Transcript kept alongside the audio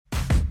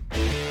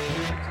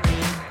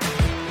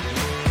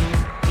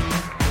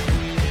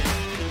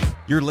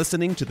You're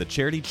listening to the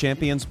Charity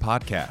Champions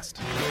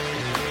Podcast.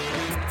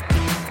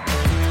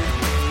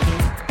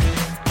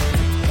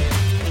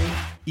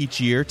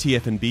 Each year,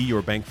 TFNB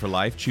Your Bank for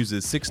Life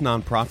chooses 6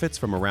 nonprofits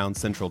from around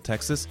Central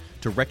Texas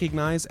to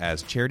recognize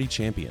as Charity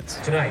Champions.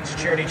 Tonight's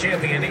Charity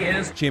Champion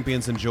is...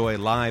 Champions enjoy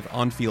live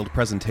on-field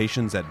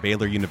presentations at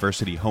Baylor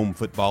University home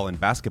football and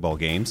basketball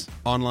games,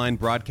 online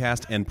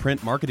broadcast and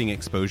print marketing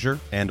exposure,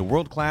 and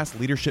world-class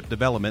leadership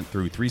development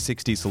through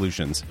 360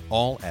 Solutions,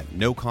 all at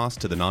no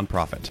cost to the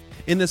nonprofit.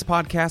 In this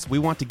podcast, we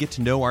want to get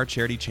to know our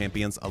Charity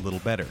Champions a little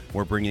better.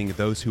 We're bringing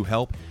those who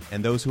help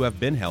and those who have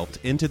been helped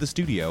into the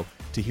studio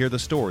to hear the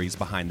stories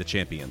behind the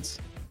champions.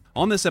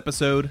 On this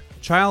episode,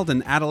 Child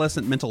and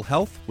Adolescent Mental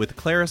Health with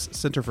Claris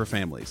Center for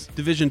Families.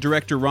 Division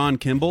Director Ron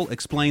Kimball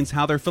explains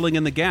how they're filling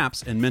in the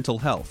gaps in mental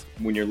health.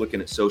 When you're looking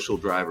at social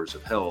drivers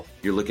of health,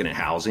 you're looking at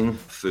housing,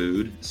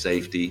 food,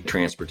 safety,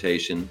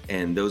 transportation,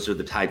 and those are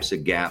the types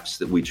of gaps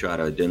that we try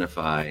to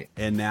identify.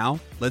 And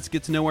now, let's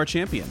get to know our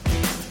champion.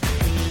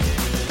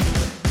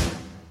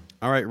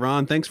 All right,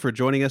 Ron, thanks for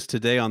joining us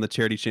today on the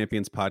Charity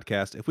Champions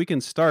Podcast. If we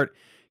can start,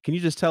 can you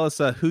just tell us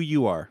who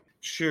you are?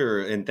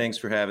 Sure, and thanks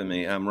for having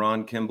me. I'm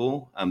Ron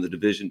Kimball. I'm the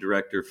Division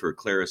Director for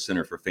Claris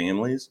Center for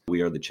Families.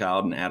 We are the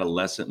Child and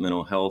Adolescent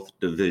Mental Health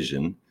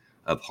Division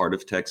of Heart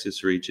of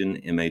Texas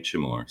Region,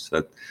 MHMR.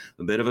 So that's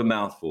a bit of a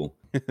mouthful.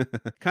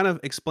 Kind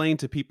of explain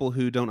to people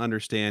who don't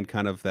understand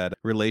kind of that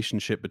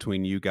relationship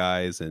between you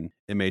guys and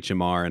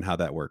MHMR and how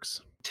that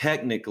works.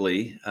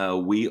 Technically,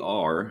 we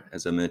are,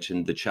 as I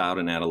mentioned, the Child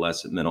and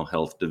Adolescent Mental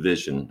Health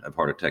Division of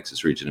Heart of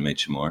Texas Region,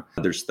 MHMR.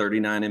 There's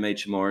 39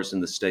 MHMRs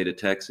in the state of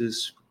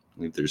Texas. I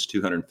believe there's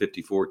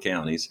 254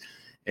 counties.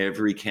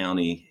 Every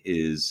county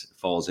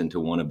falls into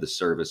one of the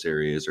service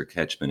areas or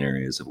catchment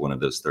areas of one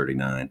of those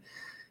 39.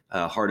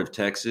 Heart of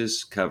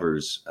Texas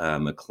covers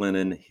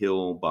McLennan,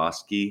 Hill,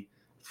 Bosque,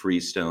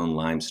 Freestone,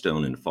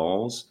 Limestone, and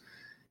Falls.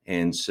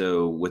 And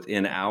so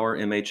within our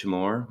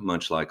MHMR,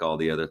 much like all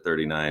the other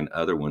 39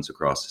 other ones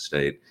across the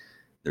state,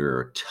 there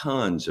are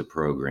tons of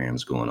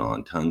programs going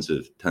on, tons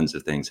of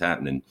things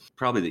happening.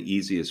 Probably the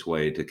easiest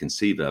way to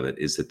conceive of it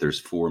is that there's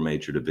 4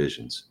 major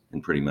divisions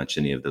in pretty much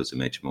any of those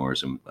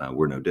MHMRs, and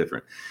we're no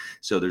different.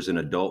 So there's an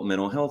adult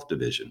mental health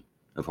division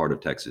of Heart of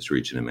Texas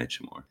Region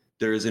MHMR.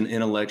 There is an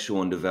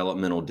intellectual and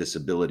developmental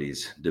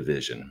disabilities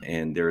division,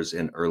 and there's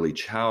an early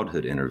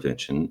childhood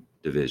intervention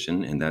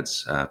division, and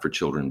that's for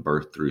children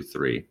birth through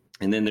 3.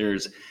 And then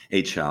there's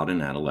a child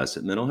and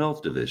adolescent mental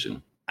health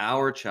division.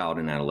 Our Child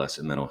and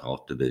Adolescent Mental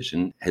Health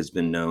Division has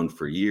been known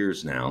for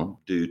years now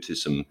due to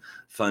some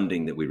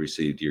funding that we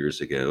received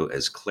years ago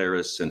as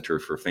Claris Center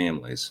for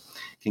Families.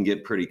 It can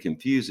get pretty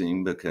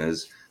confusing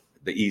because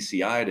the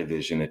ECI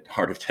division at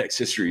Heart of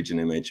Texas Region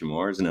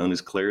MHMR is known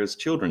as Claris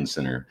Children's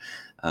Center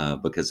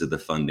because of the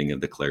funding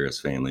of the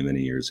Claris family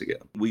many years ago.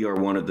 We are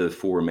one of the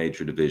 4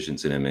 major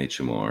divisions in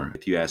MHMR.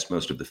 If you ask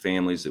most of the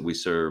families that we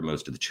serve,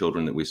 most of the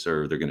children that we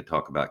serve, they're going to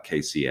talk about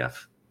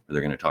KCF. They're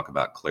going to talk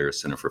about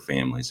Claris Center for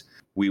Families.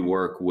 We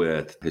work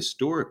with,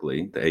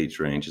 historically, the age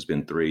range has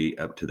been 3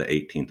 up to the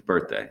 18th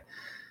birthday.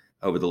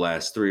 Over the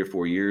last 3 or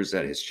 4 years,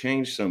 that has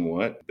changed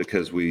somewhat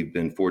because we've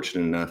been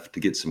fortunate enough to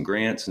get some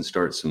grants and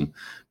start some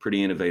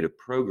pretty innovative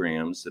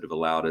programs that have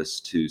allowed us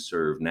to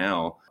serve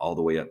now all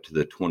the way up to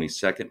the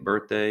 22nd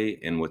birthday,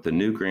 and with a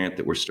new grant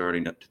that we're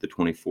starting up to the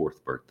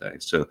 24th birthday.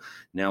 So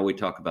now we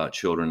talk about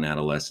children,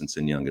 adolescents,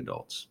 and young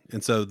adults.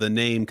 And so the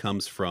name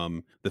comes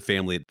from the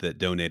family that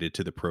donated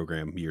to the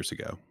program years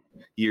ago.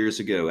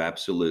 Years ago,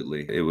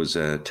 absolutely. It was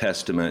a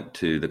testament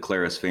to the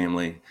Claris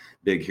family,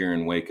 big here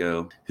in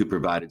Waco, who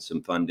provided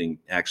some funding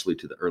actually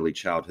to the early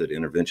childhood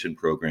intervention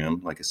program,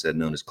 like I said,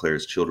 known as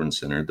Claris Children's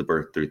Center, the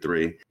birth through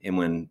 3. And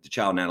when the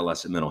Child and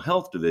Adolescent Mental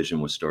Health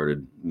Division was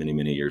started many,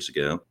 many years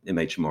ago,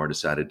 MHMR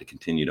decided to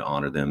continue to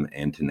honor them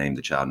and to name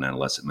the Child and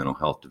Adolescent Mental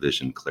Health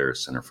Division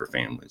Claris Center for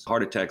Families.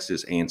 Heart of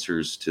Texas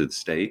answers to the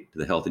state, to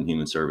the Health and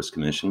Human Service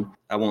Commission.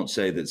 I won't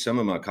say that some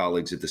of my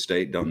colleagues at the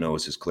state don't know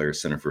us as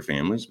Claris Center for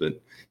Families, but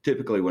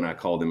typically when I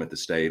call them at the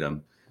state,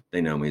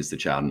 they know me as the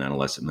Child and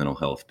Adolescent Mental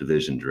Health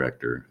Division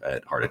Director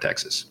at Heart of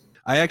Texas.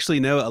 I actually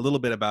know a little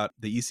bit about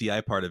the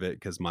ECI part of it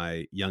because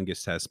my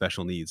youngest has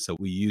special needs. So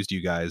we used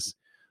you guys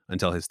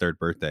until his 3rd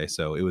birthday.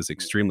 So it was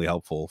extremely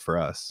helpful for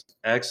us.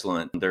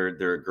 Excellent. They're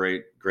a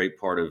great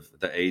part of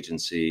the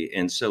agency.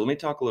 And so let me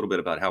talk a little bit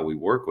about how we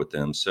work with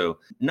them. So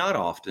not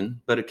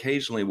often, but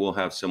occasionally we'll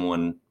have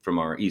someone from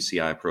our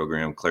ECI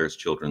program, Claris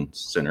Children's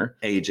Center,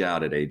 age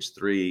out at age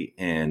 3,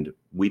 and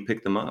we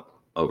pick them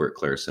up over at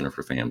Claris Center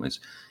for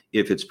Families.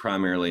 If it's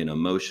primarily an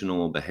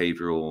emotional,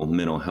 behavioral,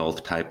 mental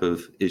health type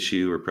of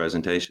issue or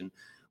presentation,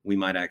 we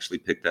might actually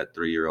pick that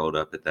 3-year-old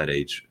up at that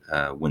age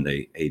when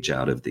they age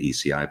out of the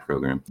ECI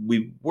program.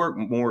 We work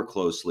more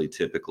closely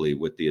typically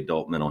with the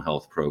adult mental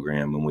health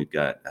program when we've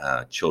got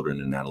children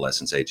and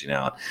adolescents aging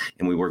out.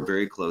 And we work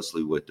very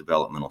closely with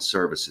developmental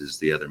services,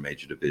 the other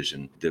major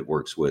division that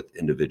works with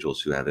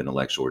individuals who have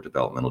intellectual or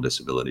developmental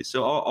disabilities.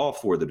 So all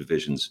 4 of the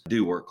divisions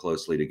do work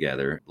closely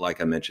together. Like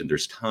I mentioned,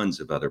 there's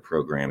tons of other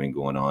programming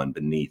going on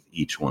beneath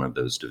each one of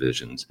those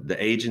divisions.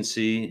 The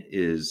agency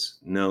is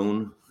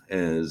known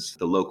as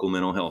the local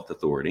mental health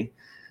authority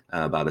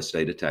by the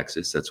state of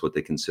Texas. That's what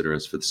they consider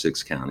us for the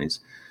 6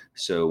 counties.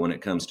 So when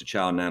it comes to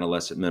child and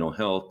adolescent mental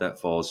health, that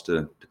falls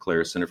to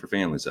Claris Center for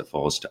Families. That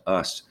falls to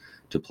us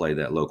to play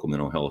that local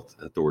mental health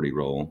authority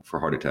role for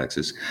Heart of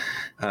Texas.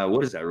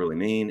 What does that really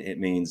mean? It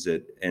means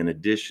that in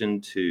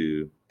addition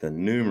to the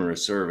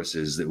numerous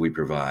services that we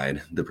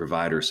provide, the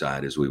provider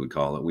side, as we would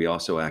call it, we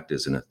also act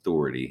as an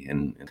authority.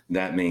 And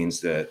that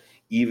means that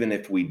even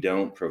if we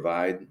don't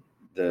provide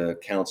the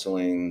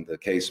counseling, the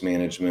case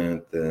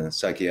management, the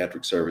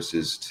psychiatric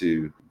services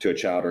to a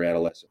child or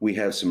adolescent, we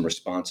have some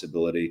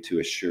responsibility to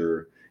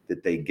assure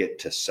that they get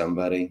to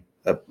somebody,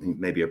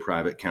 maybe a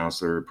private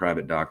counselor, a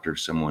private doctor,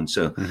 someone.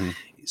 So,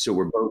 so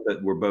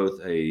we're both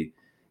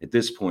at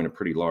this point, a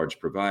pretty large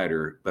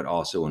provider, but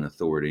also an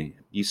authority.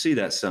 You see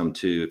that some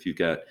too if you've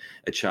got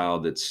a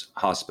child that's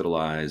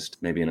hospitalized,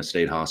 maybe in a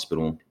state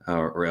hospital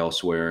or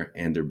elsewhere,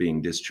 and they're being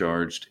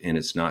discharged, and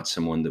it's not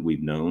someone that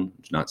we've known,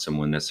 it's not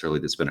someone necessarily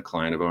that's been a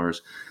client of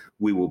ours.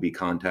 We will be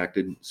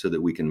contacted so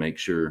that we can make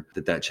sure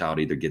that child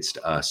either gets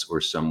to us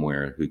or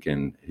somewhere who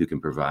can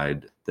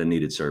provide the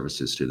needed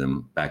services to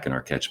them back in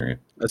our catchment area.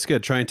 That's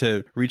good. Trying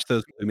to reach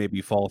those who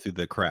maybe fall through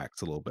the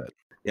cracks a little bit.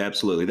 Yeah,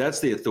 absolutely. That's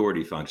the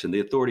authority function.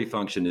 The authority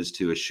function is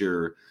to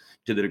assure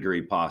to the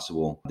degree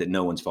possible that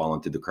no one's fallen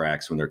through the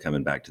cracks when they're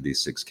coming back to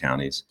these 6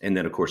 counties. And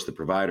then, of course, the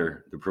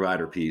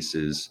provider piece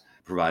is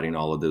providing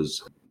all of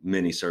those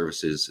many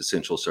services,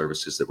 essential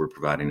services that we're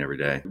providing every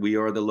day. We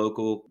are the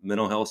local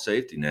mental health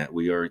safety net.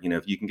 We are,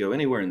 if you can go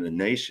anywhere in the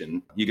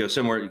nation, you go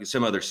somewhere,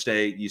 some other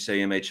state, you say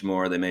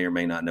MHMR, they may or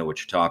may not know what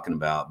you're talking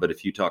about. But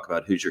if you talk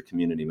about who's your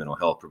community mental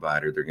health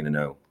provider, they're going to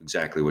know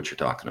exactly what you're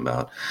talking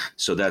about.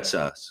 So that's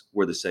us.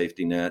 We're the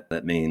safety net.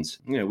 That means,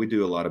 we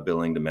do a lot of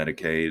billing to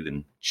Medicaid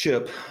and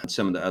CHIP, and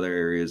some of the other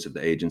areas of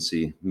the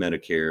agency,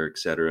 Medicare, et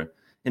cetera,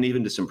 and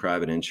even to some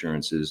private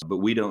insurances. But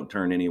we don't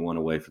turn anyone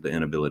away for the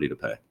inability to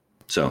pay.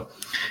 So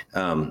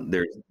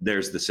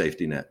there's the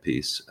safety net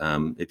piece.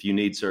 If you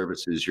need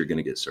services, you're going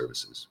to get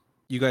services.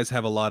 You guys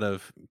have a lot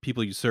of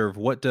people you serve.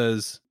 What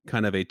does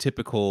kind of a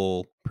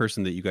typical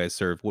person that you guys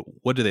serve,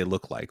 what do they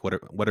look like?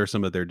 What are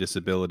some of their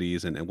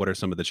disabilities and what are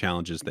some of the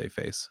challenges they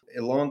face?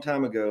 A long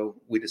time ago,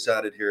 we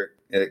decided here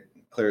at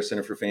Claris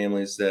Center for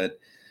Families that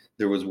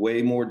there was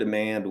way more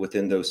demand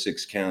within those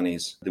 6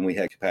 counties than we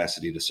had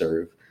capacity to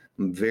serve.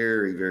 I'm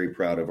very, very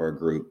proud of our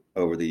group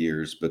over the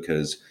years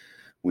because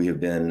we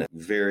have been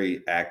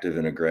very active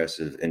and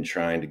aggressive in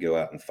trying to go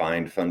out and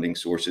find funding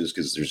sources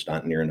because there's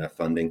not near enough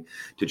funding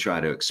to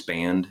try to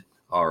expand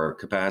our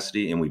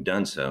capacity. And we've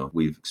done so.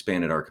 We've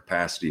expanded our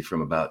capacity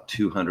from about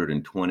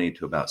 220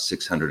 to about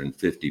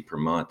 650 per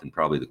month in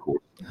probably the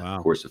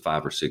course of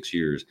 5 or 6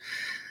 years.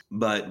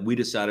 But we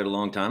decided a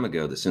long time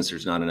ago that since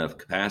there's not enough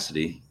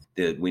capacity,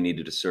 that we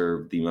needed to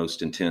serve the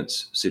most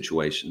intense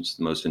situations,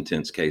 the most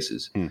intense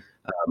cases.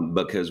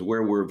 Because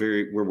where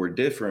we're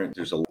different,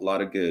 there's a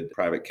lot of good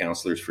private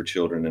counselors for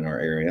children in our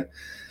area.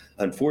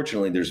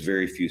 Unfortunately, there's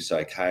very few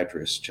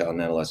psychiatrists, child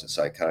and adolescent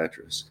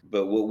psychiatrists.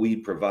 But what we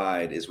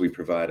provide is we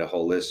provide a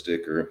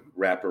holistic or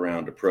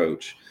wraparound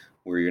approach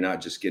where you're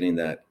not just getting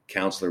that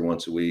counselor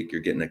once a week,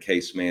 you're getting a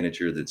case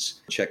manager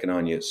that's checking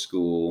on you at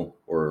school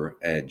or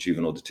at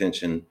juvenile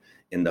detention,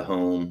 in the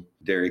home,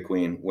 Dairy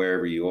Queen,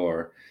 wherever you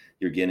are.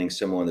 You're getting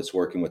someone that's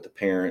working with the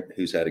parent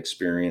who's had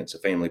experience, a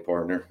family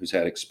partner who's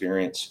had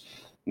experience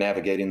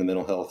navigating the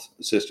mental health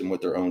system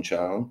with their own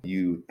child.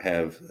 You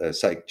have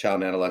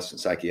child and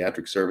adolescent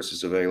psychiatric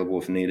services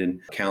available if needed,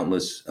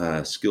 countless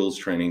skills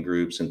training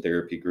groups and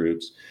therapy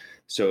groups.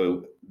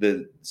 So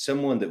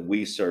someone that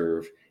we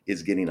serve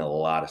is getting a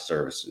lot of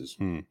services,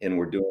 and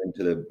we're doing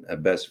to the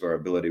best of our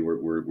ability.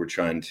 We're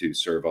trying to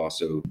serve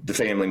also the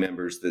family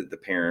members, the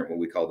parent, what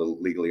we call the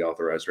legally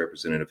authorized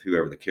representative,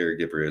 whoever the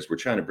caregiver is. We're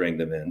trying to bring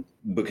them in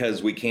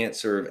because we can't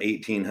serve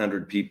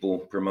 1,800 people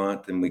per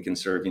month, and we can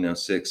serve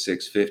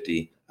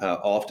 650.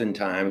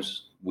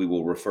 Oftentimes we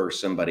will refer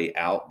somebody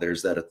out.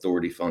 There's that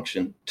authority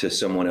function to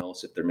someone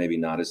else if they're maybe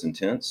not as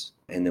intense.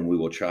 And then we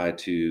will try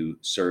to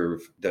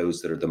serve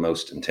those that are the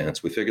most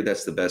intense. We figured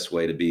that's the best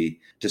way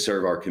to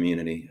serve our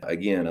community.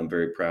 Again, I'm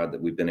very proud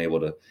that we've been able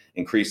to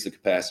increase the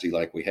capacity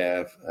like we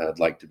have. I'd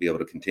like to be able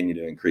to continue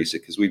to increase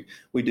it because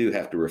we do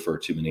have to refer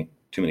too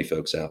many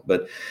folks out.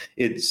 But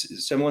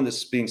it's someone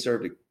that's being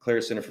served at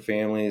Claris Center for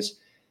Families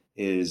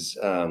is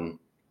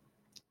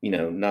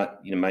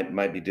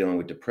might be dealing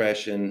with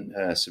depression,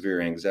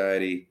 severe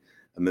anxiety,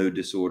 a mood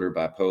disorder,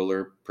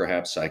 bipolar,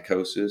 perhaps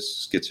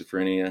psychosis,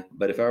 schizophrenia.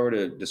 But if I were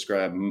to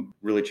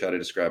really try to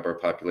describe our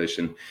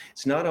population,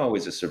 it's not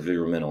always a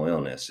severe mental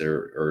illness,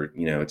 or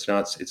it's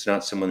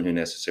not someone who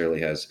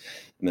necessarily has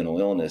mental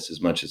illness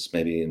as much as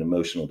maybe an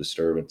emotional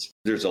disturbance.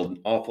 There's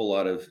an awful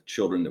lot of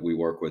children that we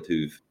work with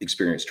who've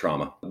experienced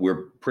trauma.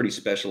 We're pretty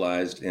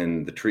specialized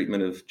in the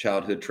treatment of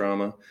childhood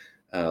trauma.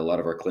 A lot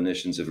of our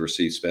clinicians have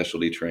received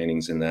specialty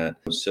trainings in that.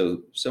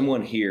 So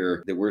someone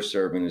here that we're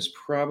serving is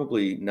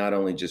probably not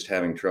only just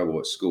having trouble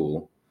at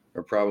school,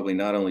 or probably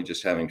not only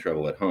just having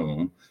trouble at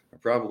home, or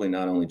probably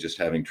not only just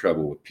having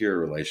trouble with peer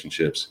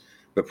relationships,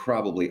 but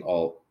probably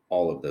all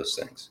all of those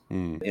things.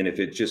 And if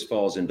it just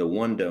falls into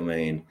one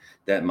domain,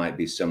 that might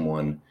be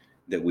someone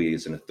that we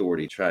as an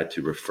authority try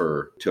to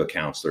refer to a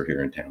counselor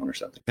here in town or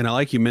something. And I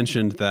like you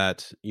mentioned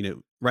that,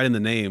 right in the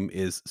name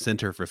is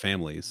Center for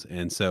Families.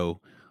 And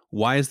so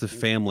why is the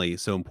family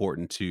so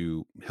important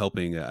to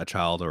helping a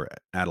child or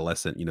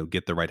adolescent,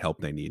 get the right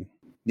help they need?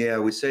 Yeah,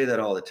 we say that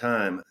all the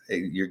time.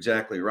 You're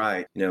exactly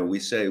right. We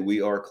say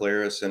we are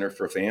Clara Center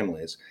for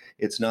Families.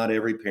 It's not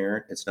every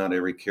parent, it's not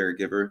every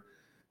caregiver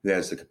who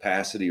has the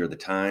capacity or the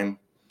time,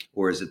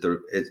 or is at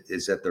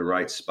the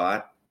right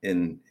spot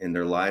in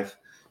their life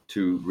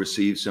to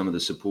receive some of the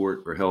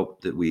support or help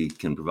that we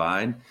can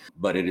provide.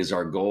 But it is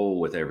our goal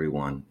with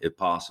everyone, if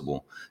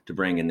possible, to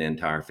bring in the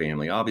entire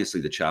family. Obviously,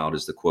 the child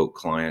is the quote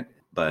client.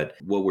 But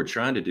what we're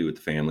trying to do with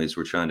the family is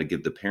we're trying to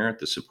give the parent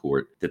the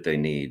support that they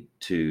need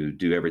to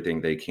do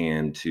everything they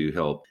can to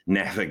help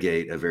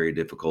navigate a very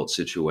difficult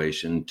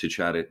situation, to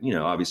try to,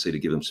 obviously to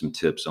give them some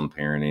tips on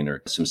parenting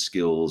or some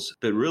skills,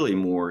 but really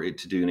more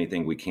to do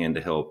anything we can to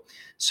help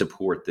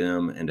support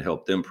them and to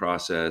help them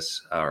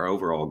process. Our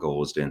overall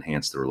goal is to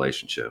enhance the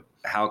relationship.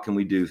 How can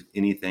we do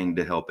anything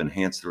to help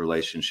enhance the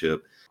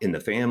relationship in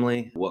the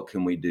family? What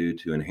can we do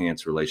to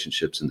enhance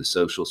relationships in the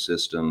social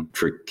system?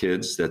 For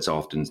kids, that's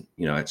often,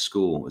 at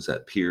school. Is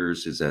that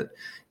peers? Is that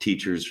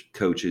teachers,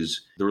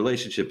 coaches? The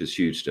relationship is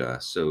huge to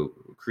us. So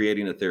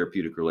creating a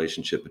therapeutic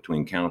relationship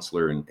between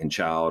counselor and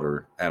child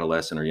or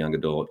adolescent or young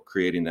adult,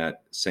 creating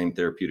that same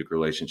therapeutic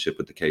relationship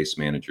with the case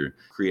manager,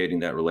 creating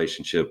that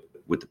relationship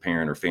with the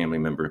parent or family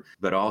member,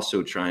 but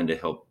also trying to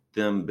help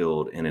them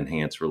build and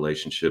enhance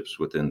relationships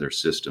within their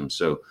system.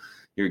 So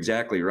you're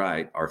exactly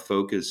right. Our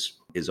focus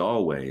is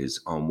always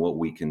on what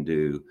we can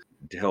do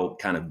to help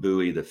kind of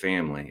buoy the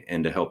family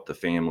and to help the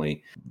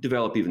family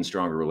develop even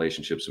stronger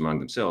relationships among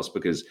themselves,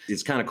 because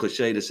it's kind of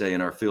cliche to say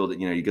in our field that,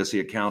 you go see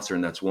a counselor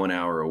and that's 1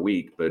 hour a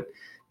week, but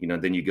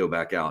then you go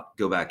back out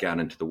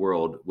into the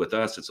world. With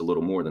us, it's a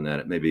little more than that.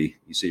 It may be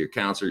you see your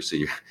counselor, you see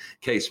your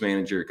case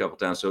manager a couple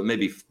times. So it may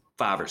be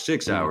 5 or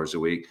 6 hours a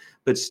week,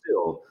 but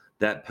still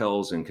that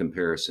pales in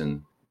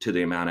comparison to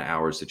the amount of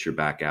hours that you're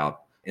back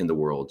out in the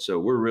world. So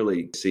we're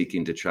really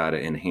seeking to try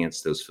to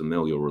enhance those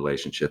familial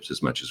relationships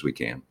as much as we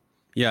can.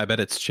 Yeah, I bet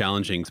it's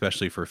challenging,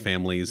 especially for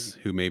families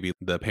who maybe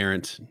the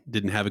parent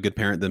didn't have a good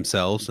parent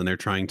themselves and they're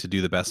trying to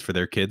do the best for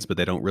their kids, but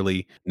they don't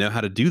really know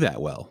how to do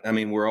that well. I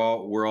mean, we're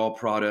all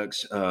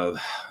products of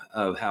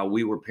how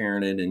we were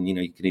parented. And,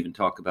 you can even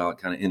talk about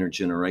kind of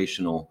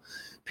intergenerational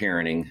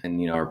parenting,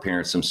 and our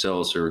parents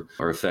themselves are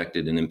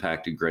affected and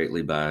impacted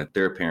greatly by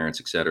their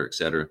parents, et cetera, et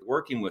cetera.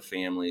 Working with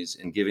families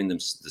and giving them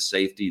the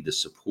safety, the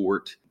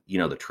support,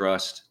 the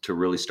trust to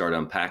really start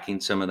unpacking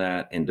some of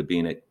that, and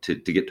to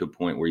get to a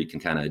point where you can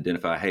kind of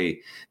identify,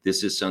 hey,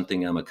 this is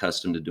something I'm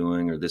accustomed to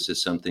doing, or this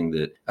is something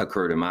that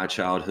occurred in my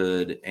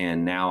childhood,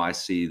 and now I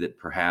see that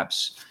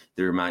perhaps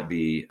there might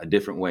be a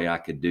different way I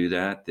could do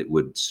that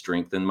would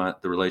strengthen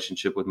the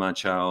relationship with my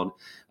child.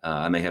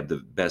 I may have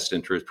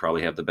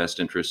probably have the best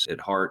interest at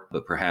heart,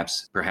 but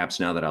perhaps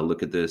now that I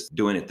look at this,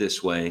 doing it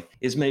this way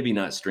is maybe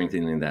not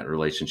strengthening that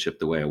relationship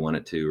the way I want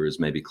it to, or is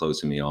maybe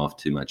closing me off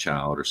to my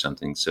child or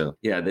something. So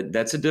yeah,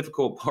 that's a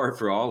difficult part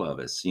for all of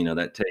us.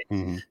 That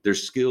takes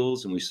there's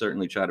skills, and we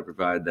certainly try to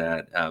provide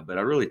that. But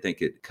I really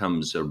think it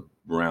comes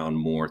around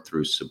more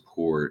through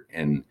support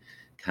and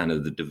kind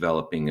of the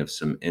developing of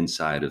some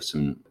insight of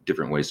some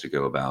different ways to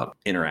go about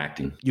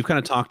interacting. You've kind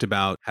of talked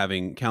about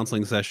having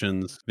counseling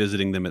sessions,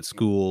 visiting them at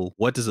school.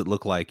 What does it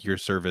look like, your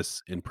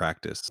service in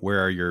practice? Where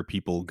are your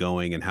people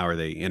going and how are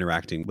they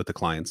interacting with the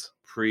clients?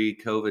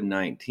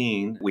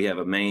 Pre-COVID-19, we have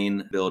a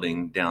main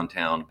building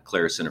downtown,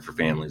 Clara Center for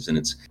Families, and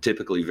it's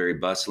typically very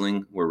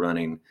bustling. We're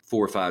running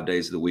 4 or 5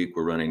 days of the week.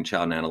 We're running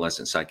child and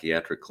adolescent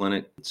psychiatric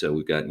clinic. So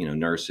we've got,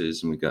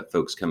 nurses, and we've got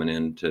folks coming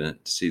in to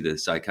see the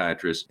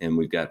psychiatrist, and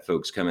we've got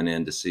folks coming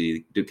in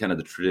to do kind of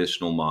the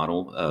traditional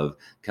model of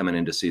coming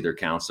in to see their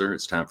counselor.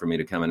 It's time for me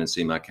to come in and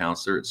see my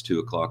counselor. It's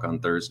 2:00 on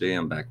Thursday.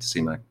 I'm back to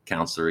see my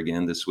counselor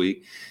again this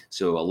week.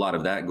 So a lot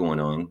of that going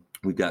on.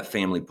 We've got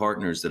family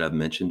partners that I've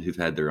mentioned who've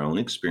had their own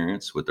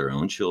experience with their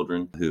own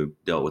children, who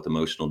dealt with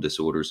emotional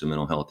disorders and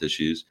mental health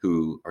issues,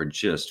 who are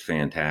just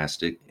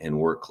fantastic and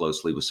work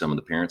closely with some of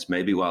the parents,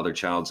 maybe while their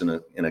child's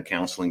in a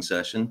counseling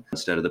session.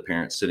 Instead of the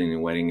parents sitting in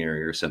a waiting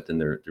area or something,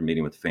 they're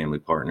meeting with the family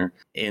partner.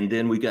 And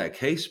then we've got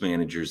case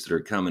managers that are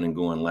coming and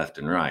going left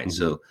and right. Mm-hmm.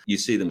 So you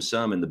see them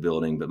some in the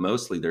building, but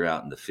mostly they're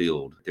out in the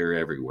field. They're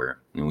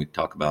everywhere. And we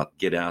talk about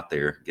get out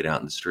there, get out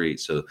in the street.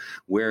 So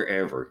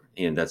wherever,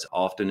 and that's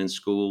often in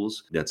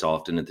schools, that's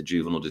often at the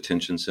juvenile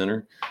detention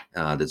center,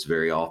 that's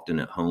very often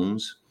at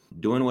homes,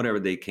 doing whatever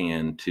they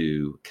can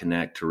to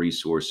connect to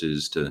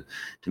resources to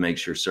make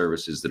sure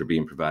services that are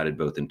being provided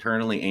both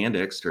internally and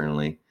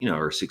externally,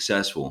 are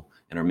successful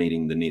and are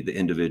meeting the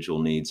individual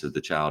needs of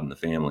the child and the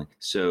family.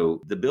 So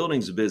the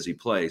building's a busy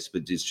place,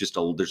 but it's just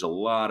there's a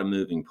lot of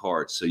moving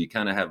parts. So you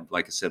kind of have,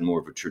 like I said, more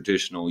of a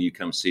traditional, you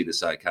come see the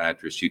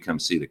psychiatrist, you come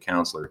see the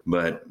counselor,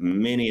 but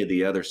many of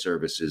the other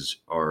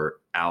services are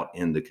out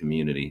in the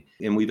community.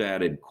 And we've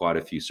added quite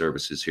a few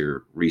services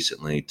here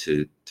recently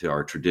to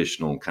our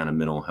traditional kind of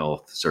mental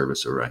health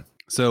service array.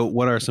 So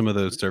what are some of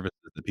those services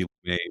that people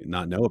may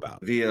not know about?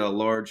 Via a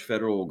large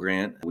federal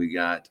grant we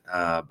got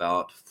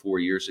about 4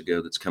 years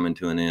ago that's coming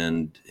to an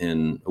end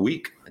in a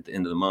week at the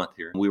end of the month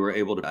here. We were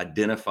able to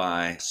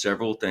identify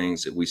several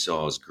things that we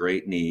saw as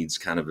great needs,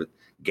 kind of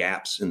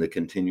gaps in the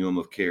continuum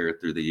of care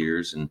through the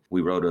years. And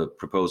we wrote a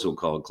proposal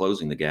called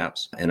Closing the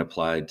Gaps and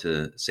applied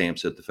to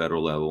SAMHSA at the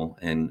federal level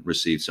and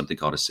received something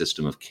called a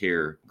System of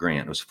Care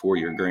grant. It was a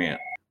 4-year grant.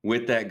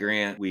 With that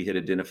grant, we had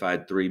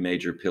identified 3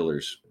 major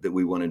pillars that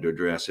we wanted to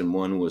address. And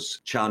one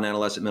was child and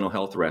adolescent mental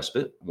health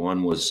respite.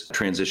 One was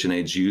transition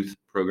age youth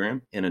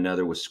program, and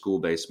another was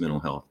school-based mental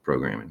health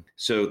programming.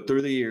 So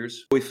through the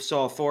years, we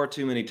saw far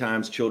too many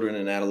times children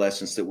and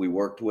adolescents that we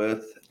worked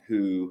with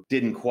who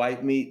didn't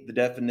quite meet the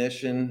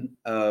definition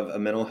of a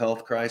mental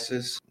health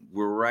crisis.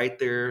 We're right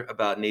there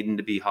about needing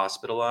to be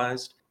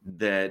hospitalized,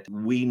 that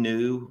we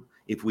knew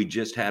if we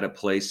just had a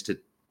place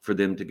for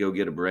them to go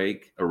get a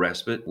break, a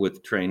respite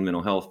with trained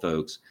mental health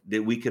folks,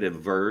 that we could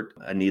avert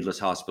a needless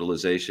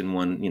hospitalization.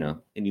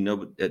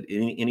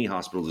 Any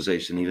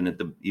hospitalization,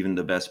 even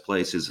the best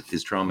place is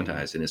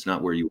traumatized, and it's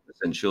not where you want to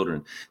send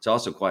children. It's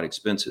also quite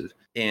expensive.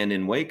 And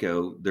in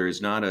Waco, there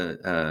is not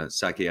a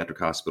psychiatric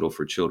hospital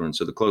for children.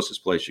 So the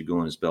closest place you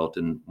go in is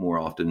Belton, more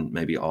often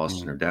maybe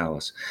Austin or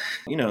Dallas.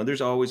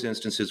 There's always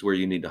instances where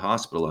you need to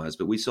hospitalize,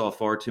 but we saw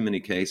far too many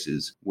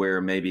cases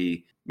where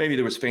maybe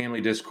there was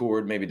family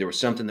discord, maybe there was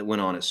something that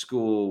went on at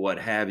school, what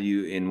have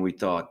you, and we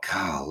thought,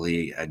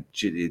 golly,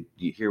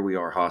 here we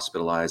are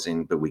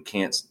hospitalizing, but we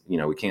can't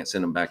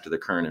send them back to the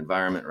current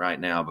environment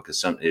right now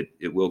because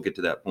it will get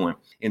to that point.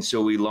 And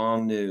so we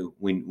long knew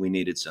we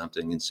needed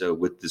something. And so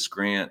with this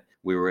grant,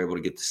 we were able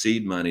to get the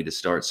seed money to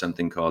start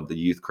something called the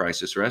Youth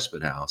Crisis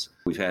Respite House.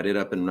 We've had it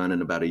up and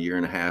running about 1.5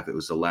 years. It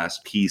was the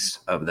last piece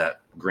of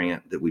that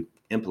grant that we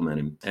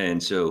implemented.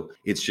 And so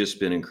it's just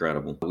been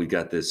incredible. We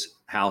got this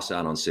house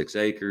out on 6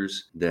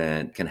 acres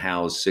that can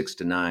house 6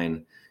 to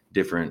 9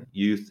 different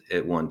youth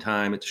at one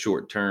time. It's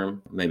short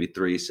term, maybe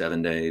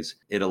 3-7 days.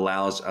 It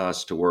allows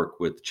us to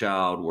work with the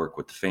child, work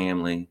with the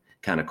family,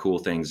 kind of cool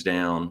things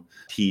down,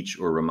 teach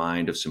or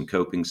remind of some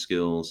coping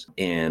skills.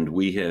 And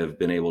we have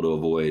been able to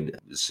avoid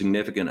a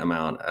significant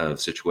amount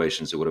of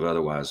situations that would have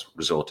otherwise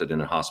resulted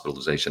in a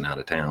hospitalization out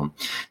of town.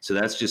 So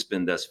that's just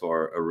been thus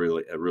far a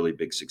really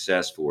big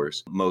success for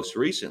us. Most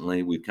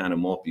recently, we've kind of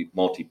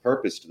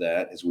multi-purposed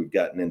that as we've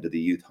gotten into the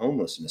youth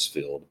homelessness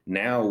field.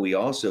 Now we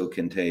also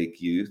can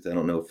take youth. I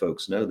don't know if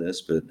folks know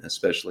this, but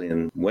especially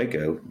in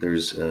Waco,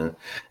 there's an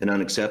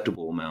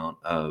unacceptable amount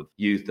of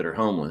youth that are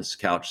homeless,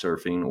 couch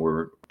surfing,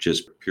 or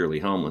just purely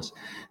homeless.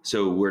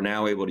 So we're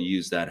now able to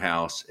use that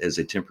house as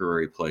a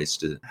temporary place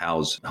to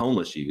house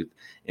homeless youth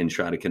and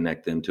try to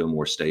connect them to a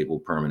more stable,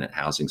 permanent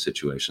housing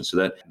situation.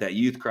 So that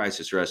Youth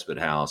Crisis Respite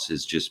House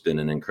has just been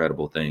an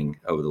incredible thing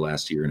over the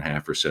last 1.5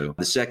 years or so.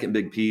 The second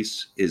big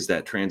piece is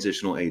that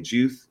transitional age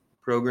youth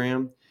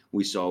program.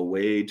 We saw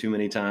way too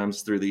many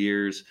times through the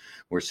years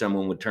where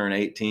someone would turn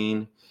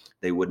 18,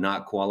 they would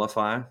not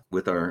qualify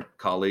with our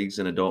colleagues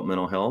in adult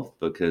mental health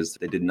because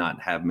they did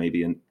not have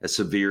maybe a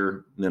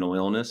severe mental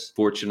illness.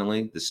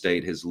 Fortunately, the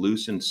state has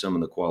loosened some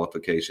of the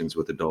qualifications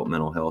with adult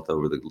mental health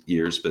over the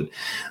years, but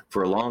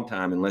for a long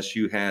time, unless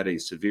you had a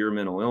severe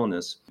mental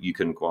illness, you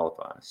couldn't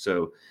qualify.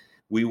 So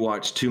we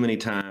watched too many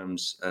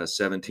times a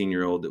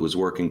 17-year-old that was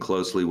working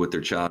closely with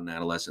their child and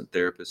adolescent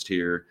therapist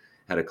here,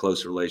 had a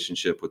close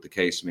relationship with the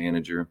case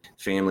manager,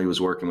 family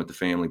was working with the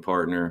family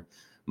partner,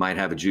 might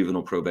have a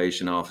juvenile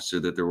probation officer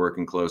that they're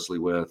working closely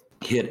with,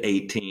 hit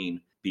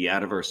 18, be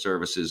out of our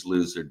services,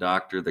 lose their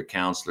doctor, the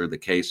counselor, the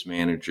case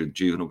manager, the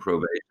juvenile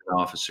probation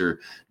officer,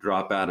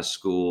 drop out of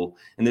school.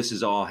 And this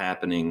is all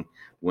happening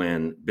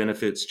when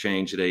benefits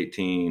change at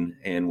 18.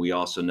 And we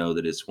also know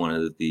that it's one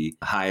of the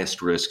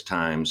highest risk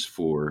times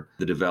for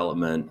the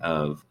development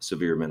of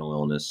severe mental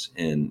illness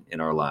in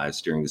our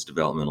lives during this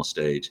developmental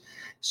stage.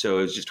 So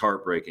it was just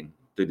heartbreaking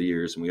through the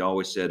years. And we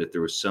always said if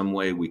there was some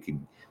way we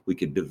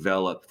could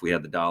develop, if we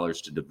had the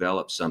dollars to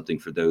develop something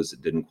for those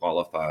that didn't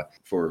qualify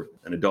for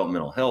an adult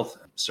mental health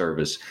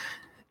service,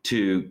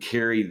 to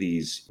carry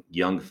these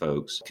young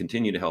folks,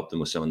 continue to help them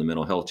with some of the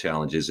mental health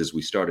challenges as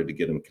we started to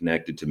get them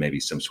connected to maybe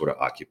some sort of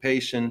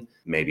occupation,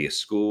 maybe a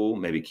school,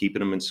 maybe keeping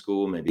them in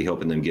school, maybe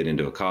helping them get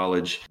into a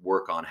college,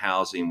 work on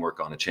housing,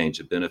 work on a change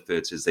of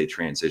benefits as they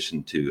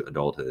transition to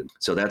adulthood.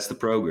 So that's the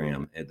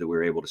program that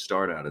we're able to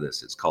start out of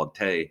this. It's called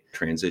TAY,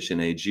 Transition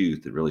Age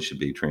Youth. It really should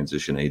be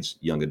Transition Age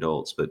Young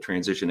Adults, but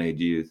Transition Age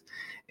Youth.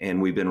 And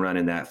we've been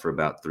running that for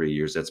about 3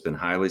 years. That's been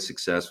highly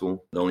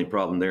successful. The only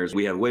problem there is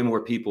we have way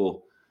more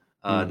people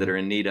that are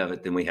in need of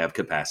it than we have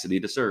capacity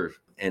to serve.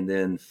 And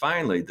then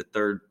finally, the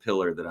third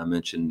pillar that I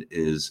mentioned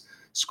is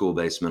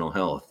school-based mental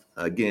health.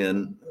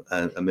 Again,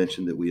 I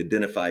mentioned that we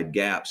identified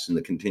gaps in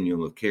the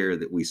continuum of care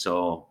that we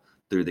saw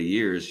through the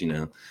years.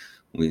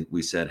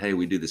 We said, hey,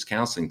 we do this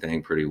counseling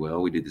thing pretty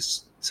well. We do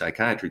this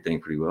psychiatry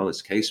thing pretty well.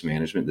 This case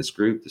management, this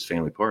group, this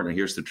family partner.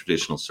 Here's the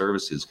traditional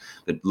services.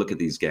 But look at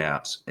these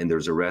gaps. And there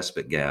was a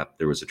respite gap.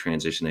 There was a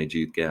transition age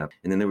youth gap.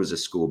 And then there was a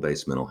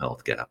school-based mental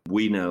health gap.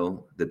 We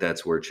know that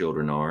that's where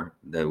children are,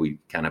 that we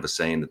kind of have a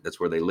saying that that's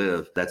where they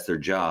live. That's their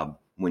job.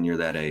 when you're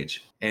that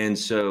age. And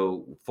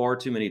so far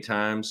too many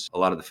times, a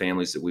lot of the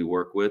families that we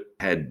work with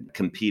had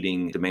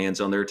competing demands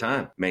on their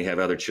time, may have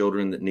other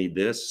children that need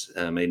this,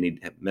 may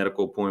need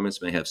medical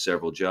appointments, may have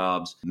several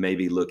jobs, may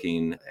be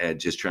looking at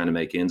just trying to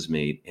make ends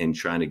meet and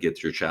trying to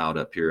get your child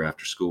up here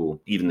after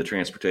school. Even the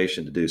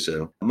transportation to do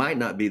so might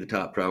not be the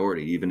top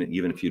priority, even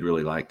if you'd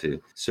really like to.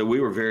 So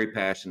we were very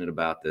passionate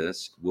about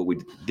this. What we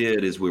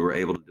did is we were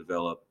able to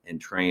develop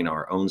and train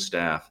our own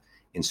staff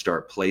and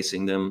start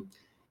placing them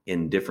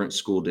in different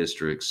school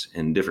districts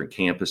and different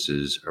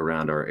campuses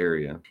around our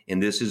area.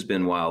 And this has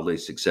been wildly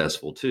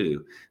successful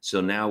too.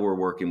 So now we're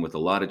working with a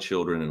lot of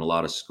children in a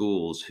lot of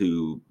schools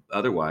who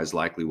otherwise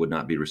likely would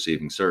not be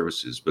receiving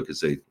services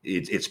because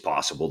it's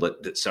possible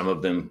that some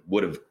of them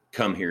would have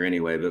come here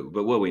anyway.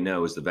 But what we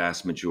know is the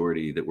vast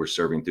majority that we're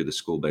serving through the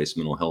school-based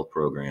mental health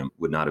program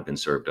would not have been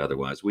served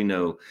otherwise. We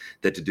know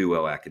that to do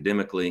well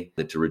academically,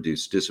 that to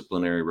reduce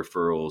disciplinary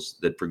referrals,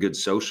 that for good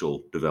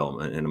social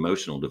development and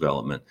emotional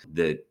development,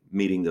 that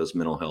meeting those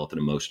mental health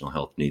and emotional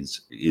health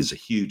needs is a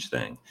huge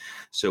thing.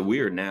 So we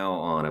are now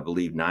on, I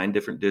believe, 9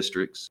 different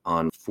districts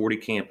on 40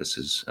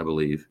 campuses, I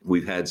believe.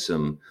 We've had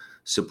some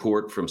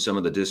support from some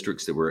of the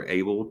districts that were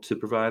able to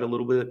provide a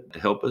little bit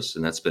to help us,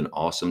 and that's been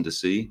awesome to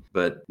see.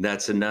 But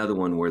that's another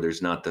one where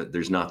there's not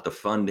the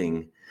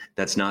funding.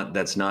 That's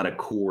not a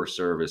core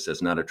service.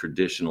 That's not a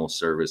traditional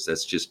service.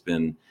 That's just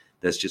been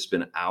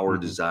our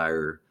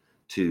desire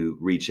to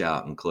reach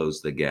out and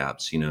close the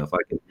gaps. If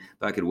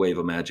I could wave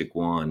a magic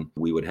wand,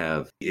 we would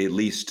have at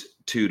least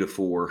 2 to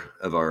 4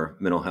 of our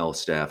mental health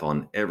staff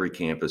on every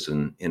campus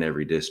in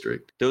every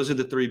district. Those are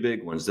the 3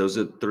 big ones. Those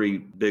are 3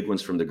 big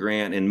ones from the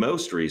grant. And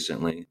most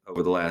recently,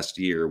 over the last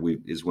year,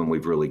 is when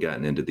we've really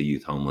gotten into the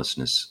youth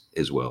homelessness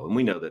as well. And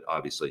we know that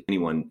obviously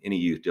any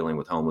youth dealing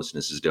with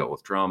homelessness has dealt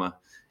with trauma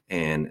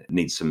and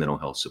needs some mental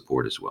health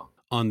support as well.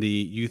 On the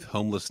youth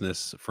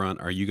homelessness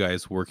front, are you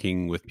guys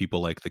working with people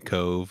like the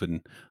Cove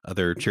and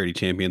other charity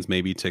champions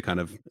maybe to kind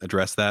of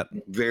address that?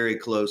 Very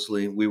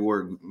closely. We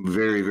work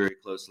very, very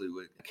closely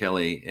with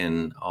Kelly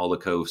and all the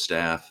Cove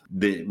staff.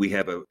 We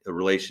have a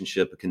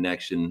relationship, a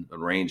connection,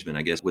 arrangement,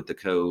 I guess, with the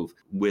Cove,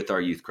 with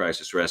our Youth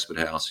Crisis Respite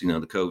House.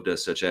 The Cove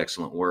does such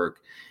excellent work.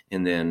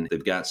 And then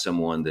they've got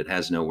someone that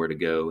has nowhere to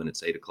go and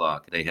it's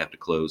 8:00, they have to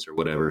close or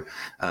whatever.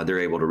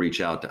 They're able to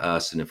reach out to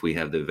us. And if we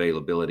have the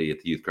availability at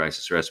the Youth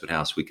Crisis Respite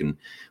House, we can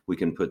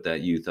put that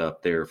youth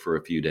up there for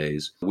a few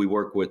days. We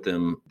work with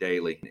them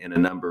daily in a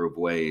number of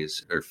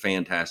ways. They're a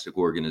fantastic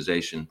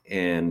organization.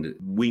 And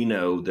we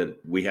know that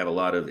we have a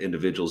lot of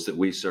individuals that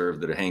we serve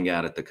that hang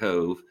out at the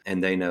Cove,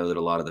 and they know that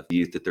a lot of the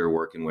youth that they're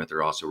working with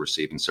are also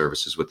receiving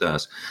services with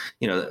us.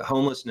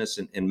 Homelessness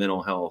and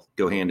mental health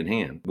go hand in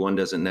hand. One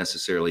doesn't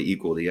necessarily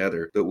equal the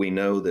other, but we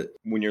know that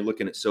when you're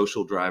looking at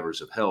social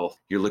drivers of health,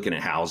 you're looking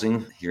at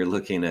housing, you're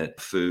looking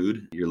at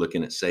food, you're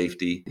looking at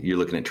safety, you're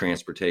looking at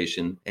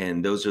transportation,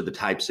 and those are the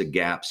types of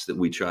gaps that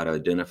we try to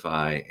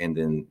identify and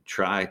then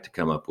try to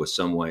come up with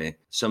some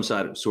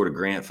sort of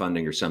grant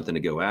funding or something to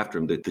go after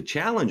them. The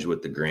challenge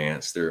with the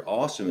grants, they're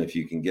awesome if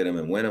you can get them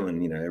and win them,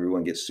 and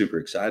everyone gets super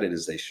excited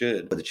as they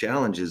should. But the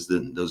challenge is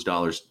that those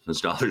dollars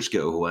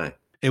go away.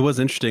 It was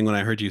interesting when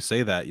I heard you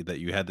say that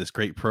you had this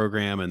great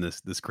program and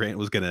this grant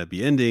was going to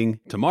be ending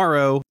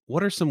tomorrow.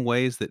 What are some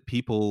ways that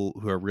people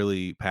who are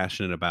really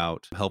passionate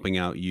about helping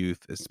out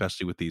youth,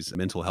 especially with these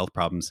mental health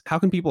problems, how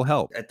can people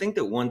help? I think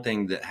that one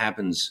thing that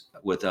happens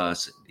with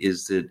us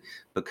is that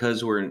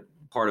because we're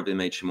part of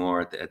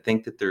MHMR, I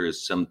think that there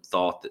is some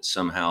thought that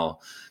somehow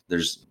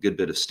there's a good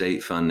bit of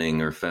state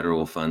funding or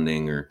federal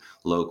funding or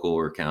local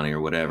or county or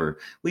whatever.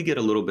 We get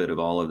a little bit of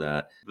all of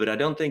that. But I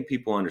don't think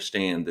people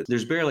understand that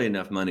there's barely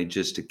enough money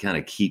just to kind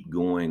of keep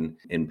going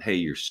and pay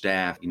your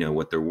staff,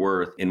 what they're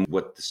worth and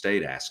what the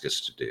state asks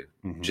us to do.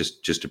 Mm-hmm.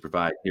 Just to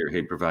provide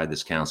provide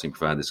this counseling,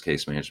 provide this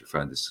case management,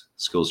 provide this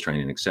skills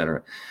training, et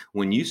cetera.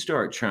 When you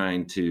start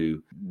trying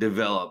to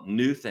develop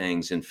new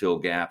things and fill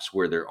gaps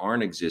where there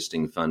aren't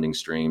existing funding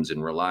streams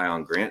and rely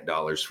on grant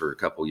dollars for a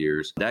couple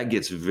years, that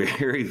gets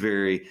very,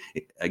 very,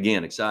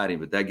 again, exciting,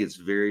 but that gets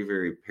very,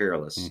 very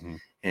perilous. Mm-hmm.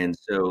 And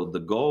so the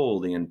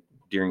goal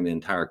during the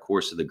entire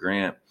course of the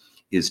grant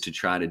is to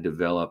try to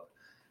develop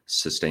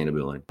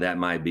sustainability. That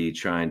might be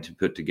trying to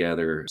put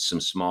together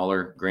some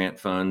smaller grant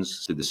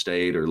funds through the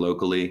state or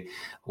locally,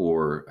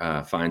 or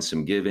find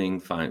some giving,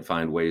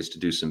 find ways to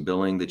do some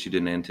billing that you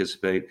didn't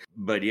anticipate.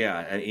 But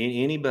yeah,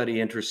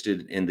 anybody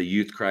interested in the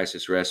Youth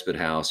Crisis Respite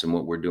House and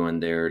what we're doing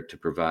there to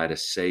provide a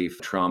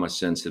safe,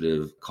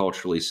 trauma-sensitive,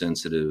 culturally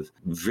sensitive,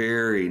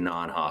 very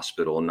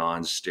non-hospital,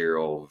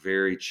 non-sterile,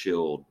 very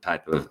chilled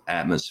type of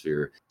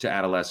atmosphere to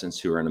adolescents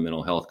who are in a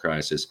mental health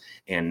crisis,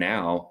 and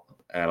now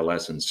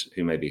adolescents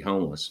who may be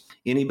homeless.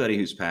 Anybody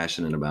who's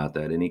passionate about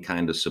that, any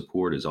kind of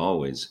support is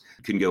always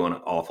can go an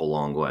awful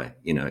long way.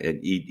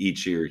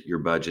 Each year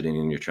you're budgeting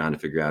and you're trying to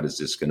figure out, is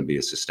this going to be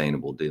a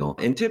sustainable deal?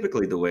 And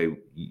typically the way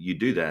you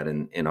do that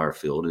in our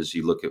field is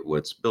you look at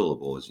what's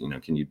billable. Is,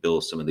 can you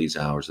bill some of these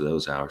hours or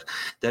those hours?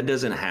 That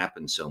doesn't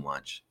happen so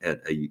much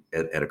at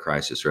a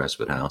crisis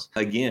respite house.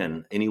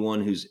 Again,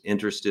 anyone who's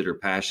interested or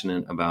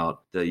passionate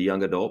about the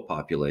young adult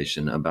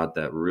population, about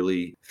that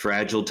really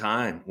fragile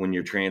time when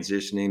you're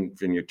transitioning,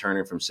 when you're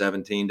turning from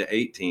 17 to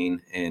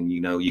 18, and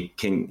you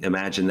can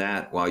imagine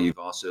that while you've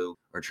also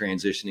are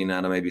transitioning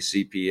out of maybe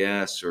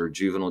CPS or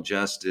juvenile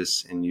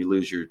justice, and you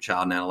lose your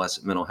child and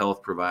adolescent mental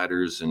health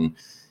providers, and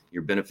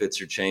your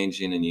benefits are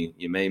changing, and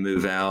you may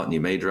move out and you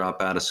may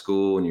drop out of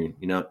school, and you're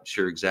not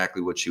sure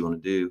exactly what you want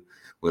to do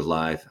with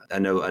life. I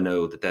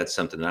know that that's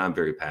something that I'm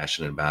very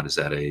passionate about is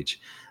that age.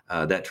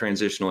 That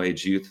transitional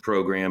age youth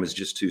program is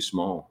just too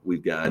small.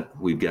 We've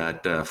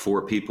got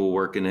 4 people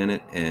working in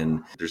it,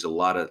 and there's a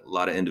lot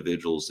of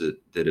individuals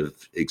that have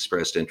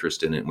expressed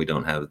interest in it, and we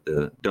don't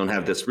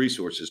have this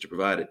resources to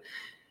provide it.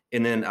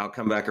 And then I'll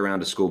come back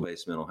around to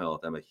school-based mental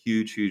health. I'm a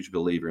huge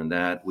believer in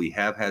that. We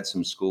have had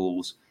some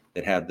schools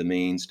that have the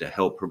means to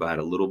help provide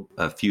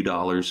a few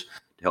dollars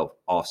to help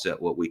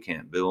offset what we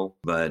can't bill,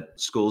 but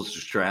schools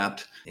are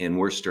strapped and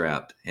we're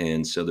strapped.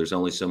 And so there's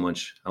only so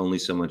much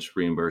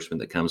reimbursement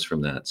that comes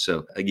from that.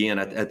 So again,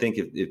 I think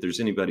if there's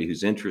anybody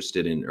who's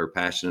interested in or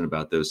passionate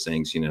about those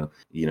things,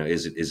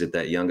 is it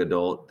that young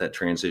adult, that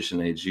transition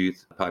age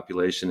youth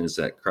population? Is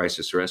that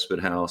crisis respite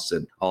house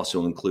that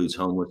also includes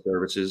homeless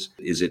services?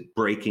 Is it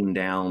breaking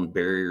down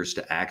barriers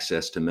to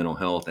access to mental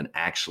health and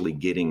actually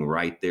getting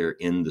right there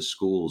in the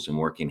schools and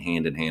working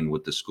hand in hand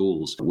with the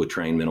schools with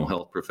trained mental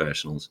health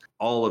professionals?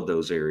 All of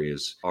those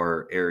areas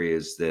are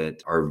areas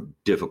that are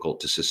difficult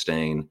to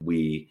sustain.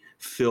 We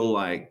feel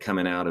like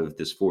coming out of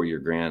this 4-year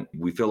grant,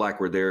 we feel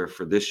like we're there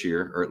for this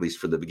year, or at least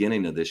for the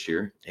beginning of this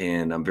year.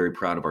 And I'm very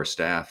proud of our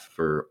staff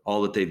for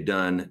all that they've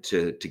done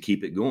to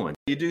keep it going.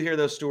 You do hear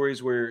those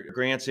stories where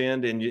grants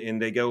end and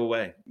they go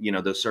away.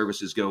 Those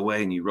services go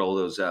away and you roll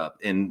those up.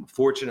 And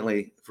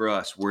fortunately for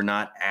us, we're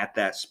not at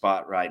that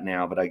spot right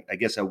now. But I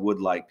guess I would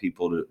like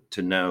people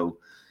to know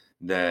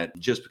that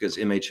just because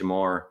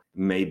MHMR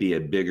may be a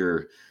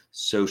bigger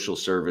social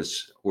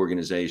service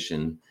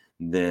organization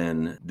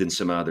than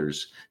some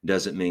others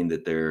doesn't mean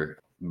that they're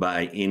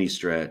by any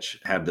stretch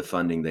have the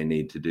funding they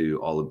need to do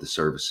all of the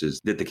services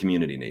that the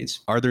community needs.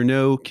 Are there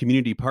no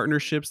community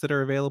partnerships that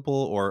are available,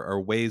 or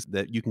ways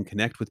that you can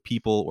connect with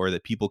people, or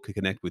that people could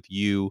connect with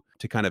you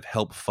to kind of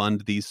help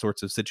fund these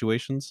sorts of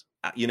situations?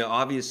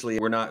 Obviously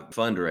we're not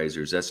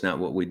fundraisers. That's not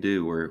what we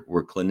do.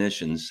 We're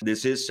clinicians.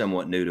 This is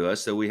somewhat new to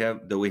us, though we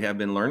have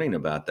been learning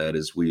about that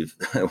as we've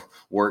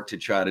worked to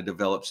try to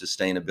develop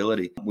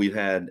sustainability. We've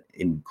had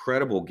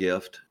incredible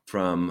gift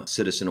from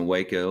Citizen of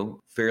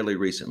Waco fairly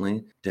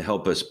recently to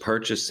help us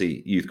purchase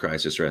the Youth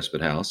Crisis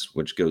Respite House,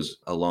 which goes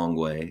a long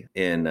way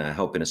in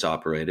helping us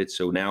operate it.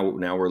 So now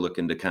we're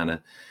looking to kind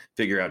of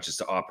figure out just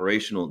the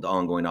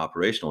ongoing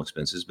operational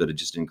expenses, but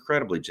just an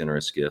incredibly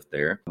generous gift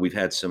there. We've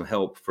had some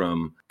help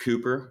from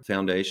Cooper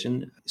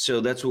Foundation. So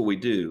that's what we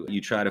do.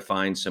 You try to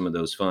find some of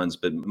those funds,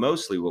 but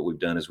mostly what we've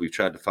done is we've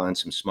tried to find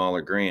some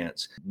smaller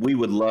grants. We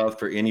would love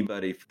for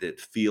anybody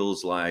that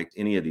feels like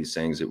any of these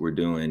things that we're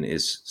doing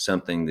is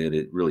something that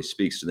it really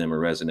speaks to them or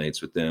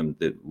resonates with them,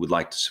 that would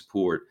like to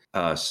support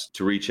us,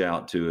 to reach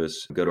out to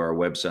us. Go to our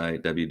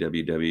website,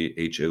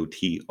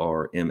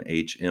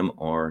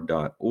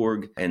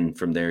 www.hotrmhmr.org. And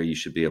from there, you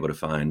should be able to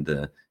find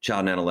the Child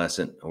and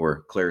Adolescent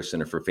or Clare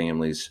Center for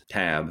Families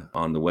tab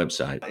on the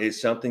website.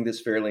 It's something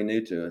that's fairly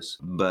new to us,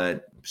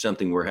 but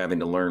something we're having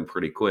to learn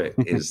pretty quick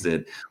is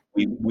that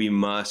we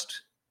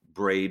must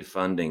braid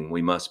funding.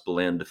 We must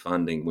blend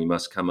funding. We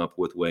must come up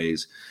with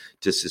ways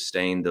to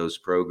sustain those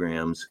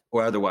programs,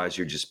 or otherwise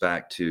you're just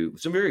back to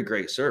some very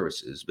great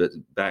services, but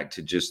back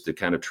to just the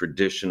kind of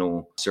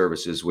traditional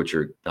services which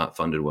are not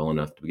funded well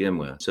enough to begin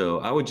with. So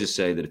I would just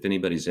say that if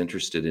anybody's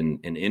interested in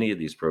any of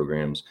these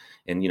programs,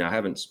 and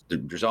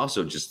there's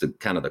also just the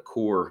kind of the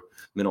core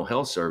mental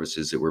health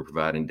services that we're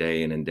providing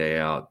day in and day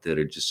out that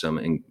are just some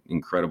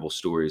incredible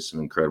stories, some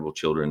incredible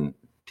children,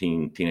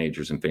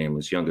 teenagers and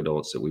families, young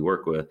adults that we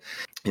work with,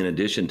 in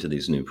addition to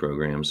these new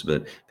programs.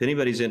 But if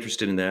anybody's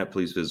interested in that,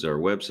 please visit our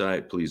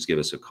website. Please give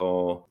us a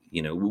call.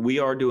 We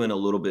are doing a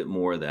little bit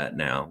more of that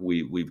now.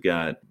 We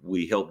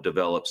helped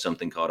develop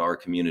something called Our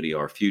Community,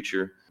 Our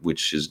Future,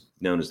 which is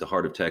known as the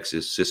Heart of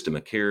Texas System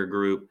of Care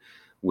Group,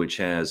 which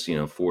has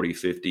 40,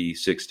 50,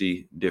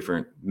 60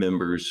 different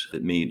members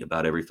that meet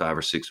about every 5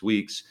 or 6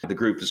 weeks. The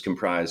group is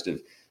comprised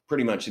of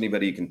pretty much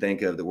anybody you can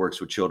think of that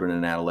works with children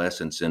and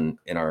adolescents in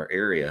our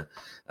area,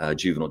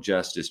 juvenile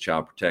justice,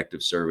 child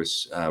protective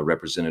service,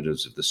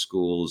 representatives of the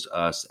schools,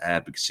 us,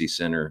 advocacy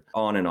center,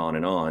 on and on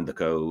and on, the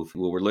Cove.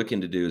 What we're looking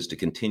to do is to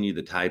continue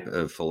the type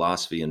of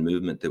philosophy and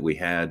movement that we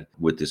had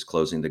with this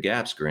Closing the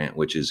Gaps grant,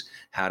 which is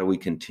how do we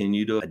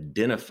continue to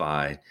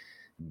identify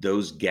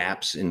those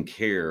gaps in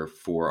care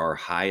for our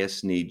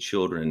highest need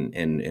children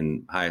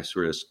and highest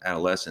risk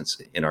adolescents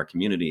in our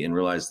community, and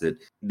realize that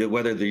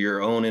whether they're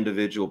your own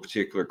individual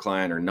particular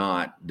client or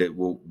not, that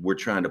we're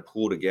trying to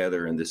pull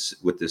together in this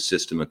with this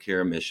system of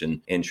care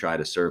mission and try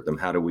to serve them.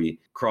 How do we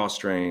cross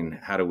train?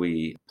 How do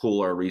we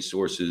pool our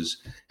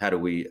resources? How do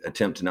we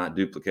attempt to not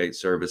duplicate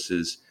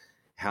services?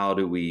 How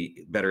do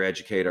we better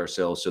educate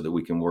ourselves so that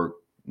we can work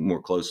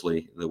more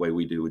closely the way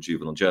we do with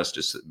juvenile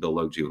justice, Bill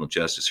Logue Juvenile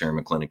Justice here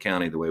in McLennan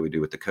County, the way we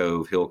do with the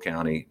Cove, Hill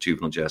County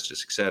Juvenile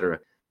Justice, et cetera.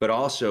 But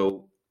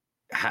also,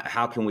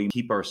 how can we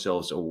keep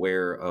ourselves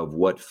aware of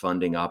what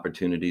funding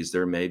opportunities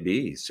there may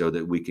be so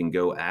that we can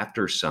go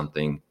after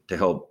something to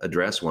help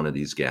address one of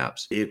these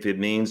gaps? If it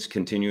means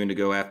continuing to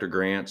go after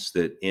grants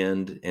that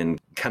end and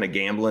kind of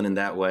gambling in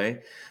that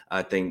way,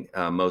 I think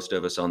most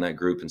of us on that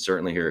group, and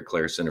certainly here at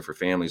Clare Center for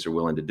Families, are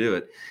willing to do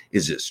it.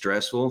 Is it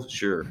stressful?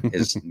 Sure.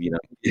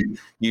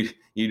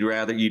 You'd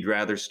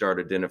rather start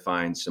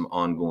identifying some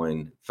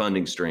ongoing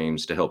funding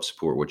streams to help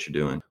support what you're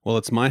doing. Well,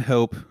 it's my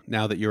hope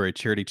now that you're a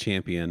charity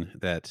champion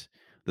that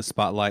the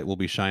spotlight will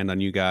be shined on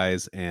you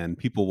guys and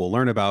people will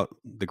learn about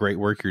the great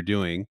work you're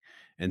doing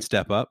and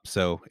step up.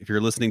 So if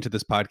you're listening to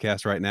this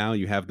podcast right now,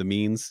 you have the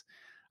means.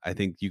 I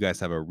think you guys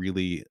have a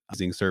really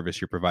amazing service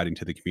you're providing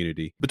to the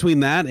community. Between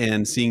that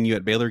and seeing you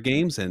at Baylor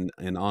games and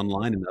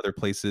online and other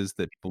places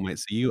that people might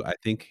see you, I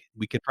think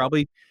we could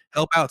probably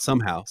help out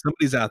somehow.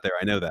 Somebody's out there.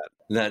 I know that.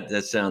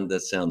 That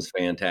sounds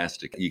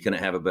fantastic. You couldn't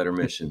have a better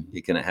mission.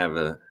 You couldn't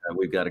have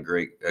we've got a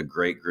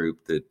great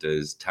group that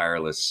is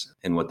tireless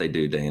in what they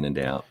do day in and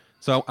day out.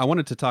 So I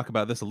wanted to talk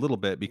about this a little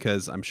bit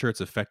because I'm sure it's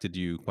affected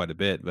you quite a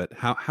bit, but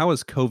how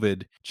has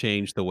COVID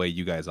changed the way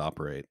you guys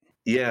operate?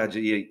 Yeah,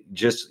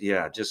 just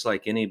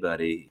like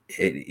anybody,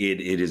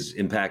 it has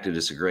impacted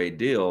us a great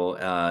deal.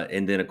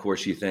 And then, of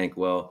course, you think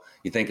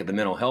of the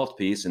mental health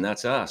piece, and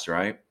that's us,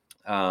 right?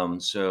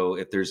 So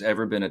if there's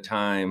ever been a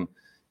time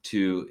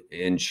to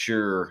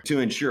ensure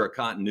a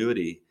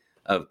continuity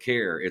of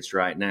care, it's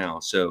right now.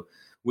 So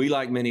we,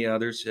 like many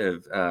others,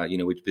 have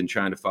we've been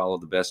trying to follow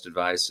the best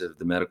advice of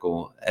the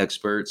medical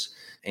experts,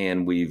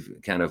 and we've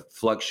kind of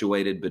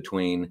fluctuated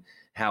between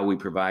how we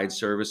provide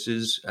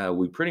services.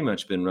 We've pretty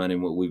much been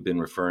running what we've been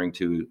referring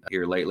to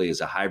here lately as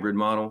a hybrid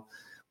model,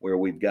 where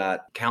we've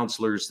got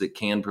counselors that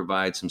can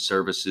provide some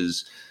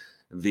services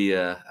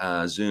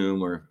via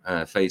Zoom or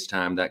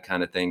FaceTime, that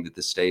kind of thing, that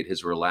the state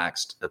has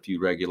relaxed a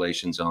few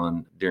regulations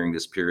on during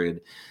this period.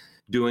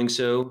 Doing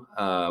so,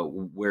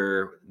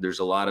 where there's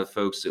a lot of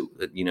folks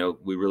that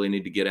we really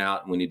need to get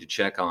out and we need to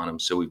check on them.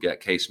 So we've got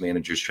case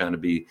managers trying to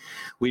be,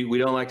 we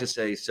don't like to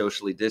say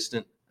socially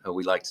distant.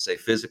 We like to say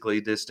physically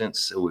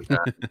distanced. So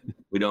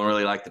we don't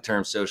really like the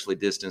term socially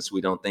distanced. We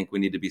don't think we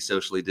need to be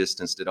socially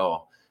distanced at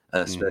all,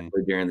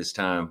 especially during this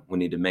time. We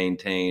need to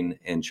maintain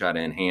and try to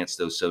enhance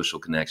those social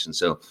connections.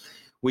 So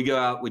we go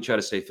out, we try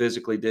to stay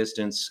physically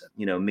distanced,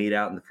 meet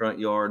out in the front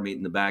yard, meet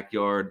in the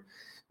backyard,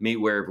 meet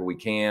wherever we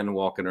can,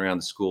 walking around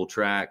the school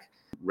track,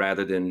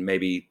 rather than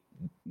maybe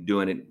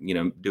doing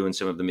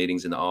some of the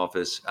meetings in the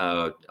office.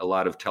 A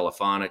lot of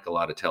telephonic, a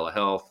lot of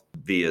telehealth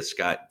via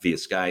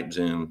Skype,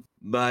 Zoom.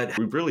 But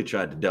we've really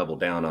tried to double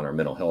down on our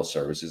mental health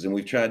services, and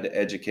we've tried to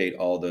educate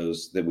all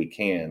those that we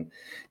can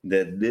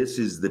that this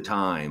is the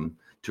time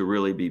to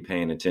really be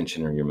paying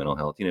attention to your mental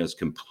health. It's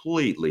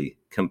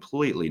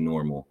completely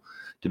normal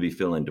to be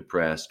feeling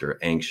depressed or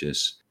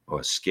anxious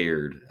or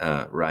scared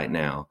right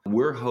now.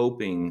 We're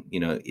hoping,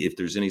 if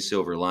there's any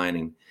silver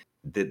lining,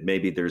 that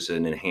maybe there's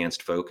an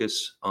enhanced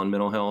focus on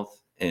mental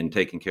health and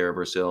taking care of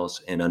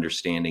ourselves and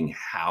understanding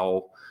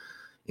how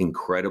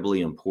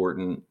incredibly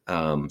important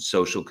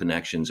social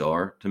connections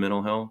are to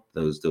mental health,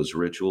 those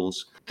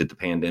rituals that the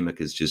pandemic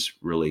has just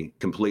really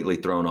completely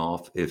thrown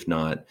off, if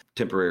not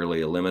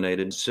temporarily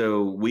eliminated.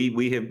 So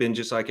we have been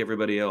just like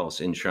everybody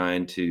else in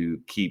trying to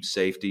keep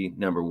safety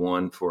number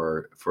one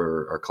for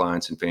our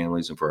clients and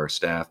families and for our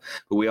staff.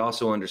 But we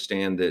also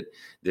understand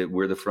that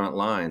we're the front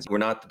lines. We're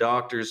not the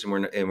doctors and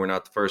we're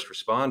not the first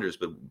responders,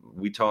 but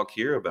we talk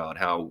here about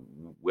how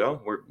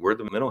we're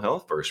the mental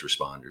health first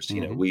responders.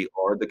 Mm-hmm. We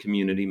are the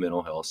community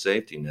mental health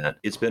safety net.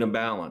 It's been a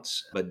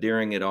balance, but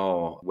during it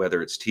all,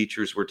 whether it's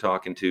teachers we're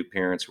talking to,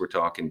 parents we're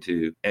talking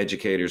to,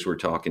 educators we're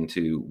talking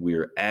to,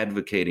 we're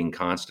advocating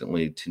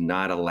constantly to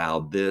not allow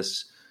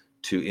this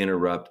to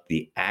interrupt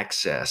the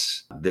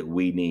access that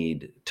we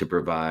need to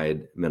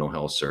provide mental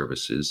health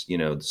services.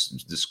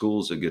 The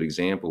school's a good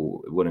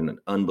example. What an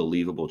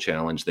unbelievable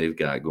challenge they've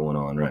got going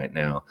on right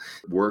now.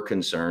 We're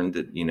concerned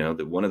that,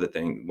 that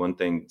one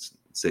thing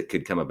that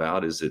could come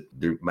about is that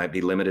there might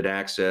be limited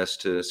access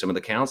to some of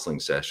the counseling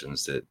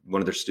sessions that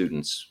one of their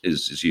students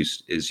is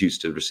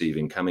used to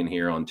receiving, coming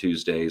here on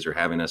Tuesdays or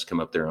having us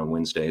come up there on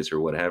Wednesdays or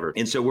whatever.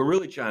 And so we're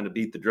really trying to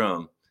beat the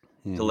drum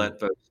to let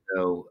folks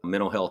know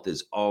mental health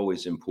is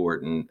always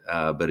important,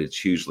 but it's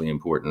hugely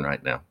important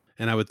right now.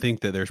 And I would think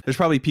that there's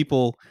probably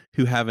people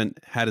who haven't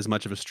had as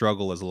much of a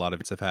struggle as a lot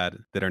of us have had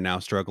that are now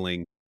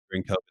struggling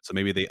during COVID, so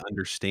maybe they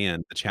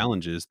understand the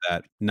challenges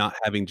that not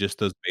having just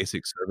those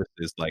basic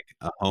services like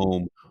a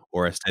home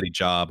or a steady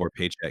job or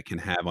paycheck can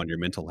have on your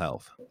mental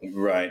health.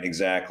 Right,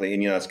 exactly.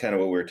 And that's kind of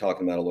what we were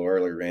talking about a little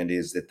earlier, Randy,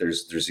 is that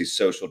there's these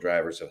social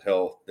drivers of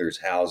health, there's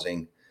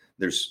housing,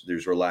 there's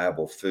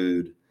reliable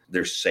food,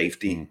 there's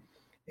safety.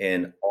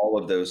 And all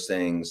of those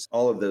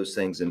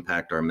things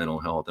impact our mental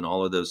health, and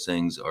all of those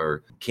things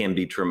can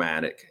be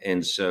traumatic.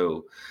 And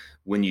so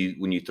when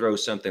you throw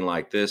something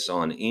like this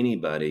on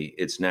anybody,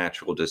 it's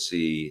natural to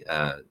see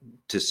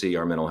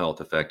our mental health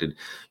affected.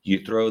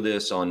 You throw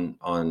this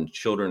on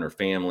children or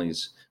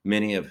families,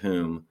 many of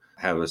whom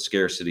have a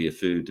scarcity of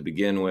food to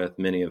begin with,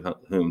 many of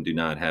whom do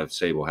not have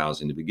stable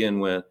housing to begin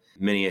with,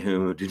 many of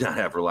whom do not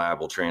have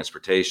reliable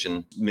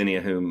transportation, many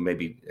of whom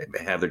maybe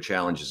have their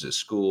challenges at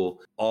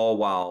school, all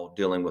while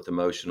dealing with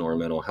emotional or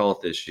mental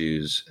health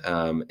issues.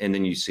 And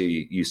then you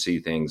see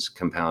things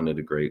compounded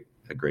a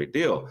great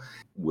deal,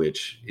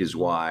 which is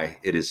why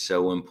it is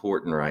so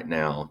important right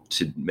now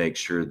to make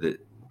sure that,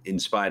 in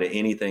spite of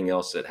anything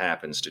else that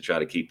happens, to try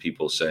to keep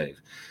people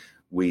safe,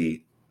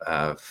 we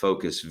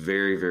focus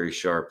very, very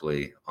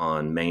sharply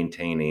on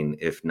maintaining,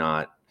 if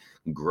not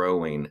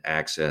growing,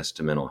 access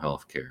to mental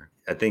health care.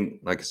 I think,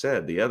 like I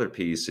said, the other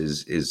piece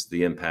is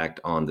the impact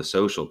on the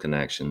social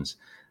connections,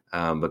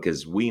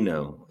 because we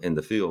know in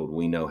the field,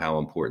 we know how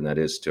important that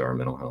is to our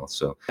mental health.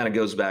 So kind of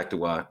goes back to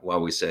why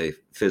we say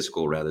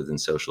physical rather than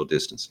social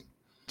distancing.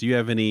 Do you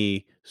have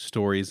any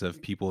stories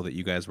of people that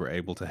you guys were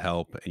able to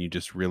help and you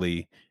just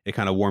really, it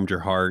kind of warmed your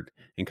heart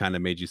and kind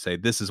of made you say,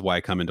 this is why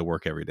I come into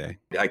work every day?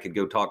 I could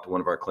go talk to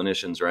one of our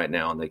clinicians right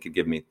now and they could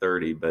give me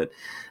 30, but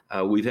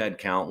we've had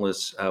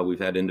countless. We've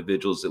had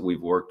individuals that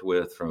we've worked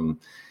with from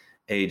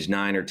age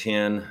 9 or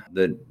 10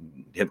 that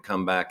have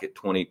come back at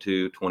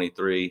 22,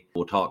 23,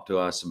 will talk to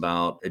us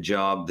about the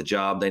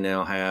job they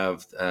now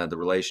have, the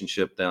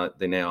relationship that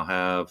they now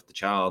have, the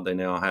child they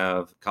now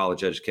have,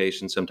 college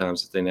education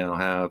sometimes that they now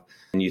have.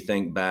 And you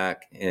think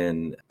back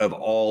and of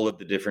all of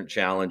the different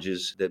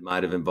challenges that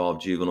might have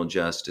involved juvenile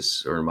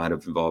justice or might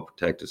have involved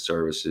protective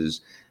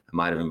services,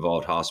 might have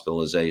involved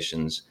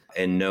hospitalizations,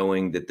 and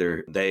knowing that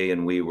they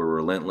and we were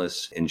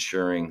relentless,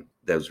 ensuring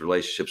those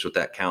relationships with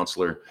that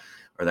counselor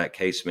or that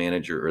case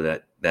manager or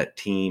that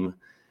team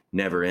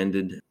never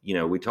ended.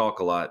 We talk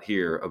a lot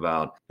here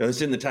about,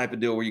 it's in the type of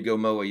deal where you go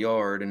mow a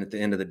yard and at the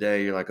end of the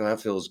day, you're like, oh, that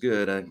feels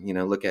good.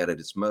 Look at it,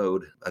 it's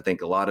mowed. I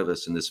think a lot of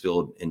us in this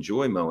field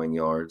enjoy mowing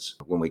yards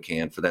when we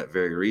can for that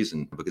very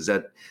reason, because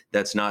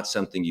that's not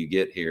something you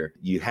get here.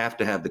 You have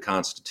to have the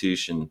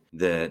Constitution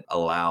that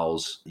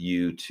allows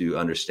you to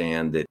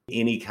understand that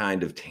any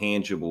kind of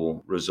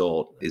tangible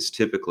result is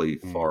typically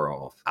far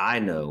off.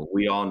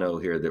 We all know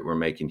here that we're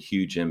making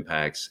huge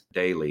impacts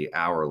daily,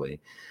 hourly.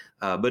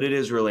 But it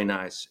is really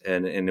nice.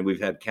 And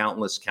we've had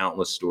countless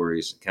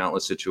stories,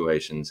 countless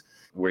situations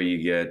where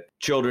you get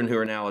children who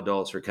are now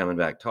adults who are coming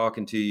back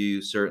talking to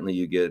you. Certainly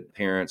you get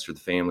parents or the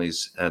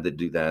families that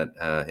do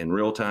that in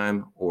real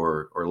time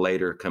or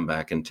later come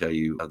back and tell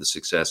you of the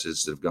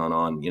successes that have gone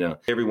on.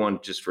 Everyone,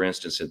 just for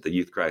instance, at the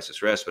Youth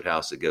Crisis Respite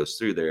House that goes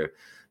through there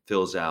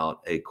fills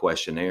out a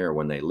questionnaire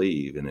when they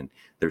leave. And then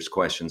there's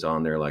questions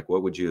on there like,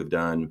 what would you have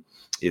done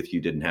if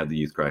you didn't have the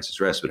Youth Crisis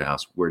Respite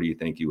House? Where do you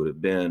think you would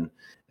have been?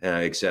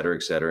 Et cetera,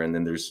 et cetera. And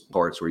then there's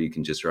parts where you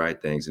can just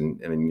write things.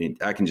 And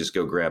I can just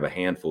go grab a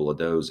handful of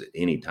those at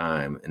any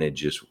time and it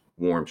just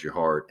warms your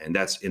heart. And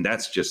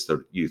that's just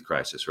the Youth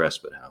Crisis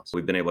Respite House.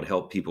 We've been able to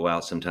help people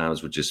out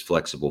sometimes with just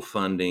flexible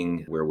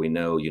funding where we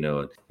know,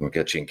 we've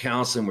got you in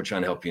counseling, we're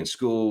trying to help you in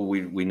school.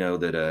 We know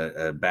that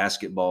a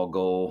basketball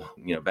goal,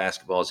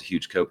 basketball is a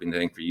huge coping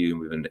thing for you.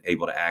 We've been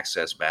able to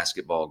access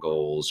basketball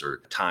goals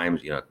or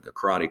times, a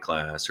karate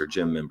class or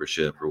gym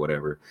membership or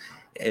whatever.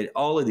 And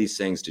all of these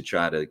things to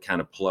try to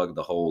kind of plug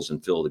the holes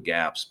and fill the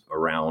gaps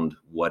around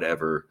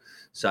whatever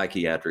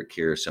psychiatric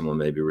care someone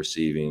may be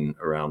receiving,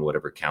 around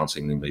whatever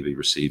counseling they may be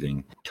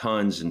receiving.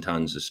 Tons and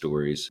tons of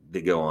stories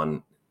that go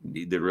on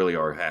that really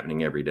are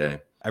happening every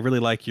day. I really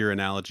like your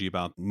analogy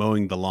about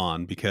mowing the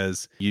lawn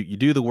because you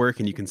do the work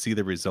and you can see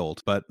the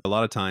result. But a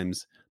lot of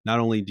times, not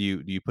only do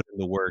you put in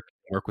the work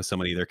with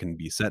somebody, there can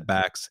be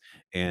setbacks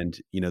and,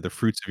 the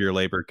fruits of your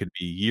labor could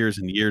be years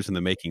and years in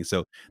the making.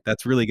 So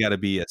that's really got to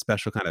be a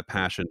special kind of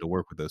passion to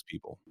work with those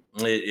people.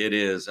 It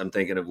is. I'm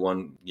thinking of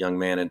one young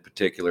man in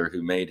particular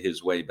who made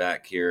his way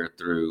back here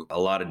through a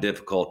lot of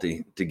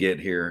difficulty to get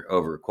here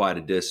over quite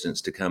a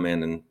distance to come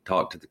in and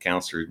talk to the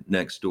counselor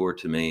next door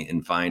to me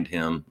and find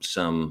him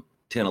some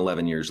 10,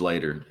 11 years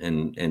later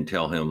and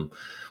tell him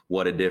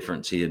what a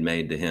difference he had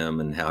made to him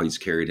and how he's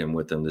carried him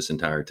with him this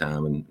entire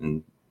time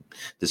and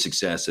the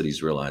success that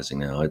he's realizing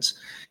now.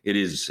 It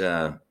is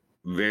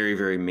very,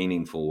 very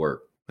meaningful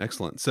work.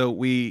 Excellent. So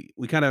we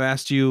kind of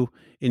asked you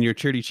in your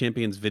Charity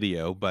Champions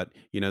video, but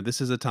this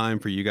is a time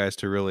for you guys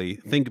to really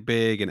think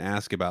big and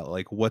ask about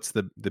like what's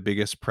the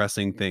biggest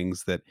pressing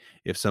things that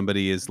if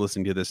somebody is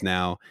listening to this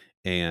now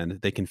and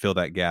they can fill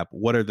that gap,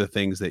 what are the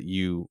things that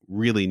you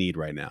really need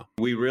right now?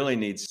 We really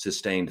need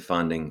sustained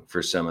funding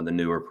for some of the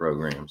newer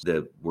programs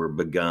that were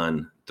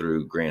begun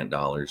through grant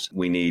dollars.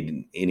 We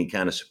need any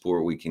kind of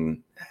support we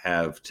can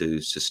have to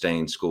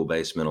sustain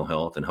school-based mental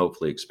health and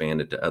hopefully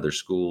expand it to other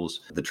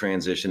schools. The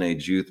Transition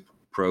Age Youth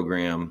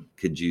Program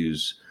could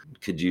use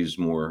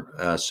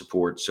more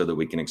support so that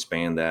we can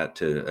expand that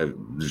to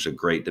there's a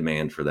great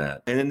demand for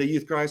that. And then the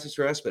Youth Crisis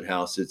Respite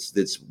House,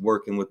 it's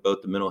working with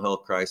both the mental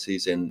health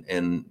crises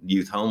and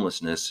youth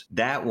homelessness.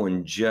 That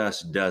one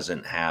just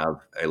doesn't have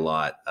a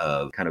lot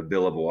of kind of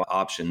billable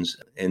options.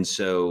 And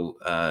so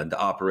the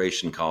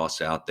operation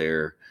costs out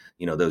there,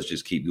 those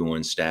just keep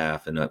going,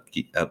 staff and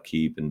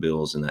upkeep and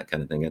bills and that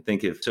kind of thing. I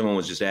think if someone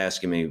was just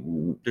asking me,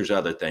 there's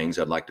other things,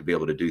 I'd like to be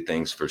able to do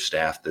things for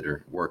staff that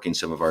are working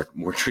some of our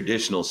more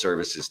traditional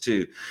services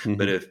too. Mm-hmm.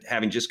 But if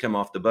having just come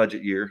off the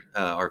budget year,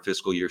 our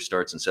fiscal year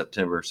starts in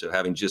September. So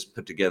having just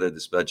put together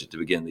this budget to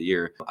begin the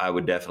year, I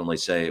would definitely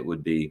say it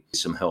would be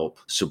some help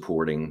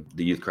supporting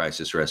the Youth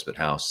Crisis Respite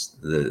House,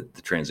 the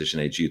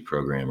Transition Age Youth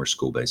Program, or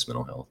school-based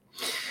mental health.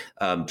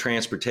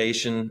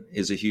 Transportation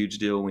is a huge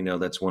deal. We know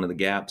that's one of the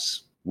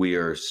gaps. We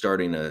are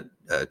starting a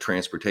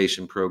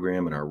transportation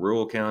program in our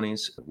rural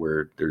counties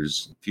where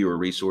there's fewer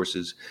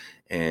resources,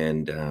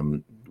 and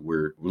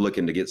we're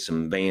looking to get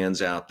some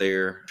vans out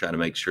there, trying to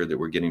make sure that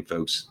we're getting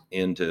folks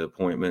into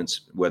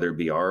appointments, whether it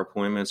be our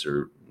appointments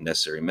or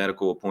necessary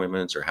medical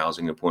appointments or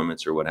housing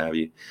appointments or what have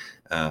you.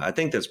 I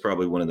think that's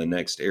probably one of the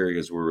next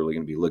areas we're really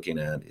going to be looking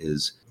at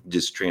is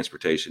just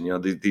transportation.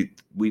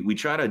 We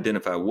try to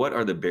identify what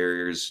are the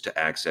barriers to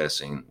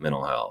accessing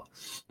mental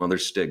health. Well,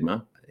 there's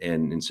stigma.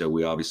 And so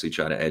we obviously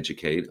try to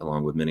educate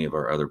along with many of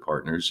our other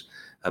partners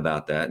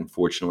about that. And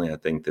fortunately, I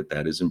think I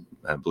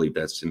believe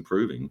that's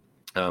improving.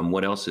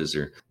 What else is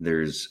there?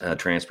 There's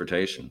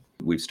transportation.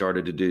 We've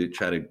started to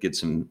try to get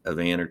a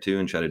van or two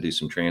and try to do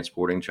some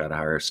transporting, try to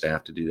hire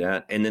staff to do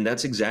that. And then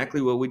that's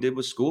exactly what we did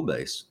with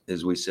school-based,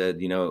 is we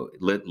said,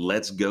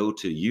 let's go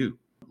to you.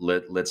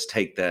 Let's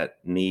take that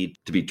need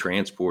to be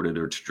transported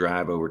or to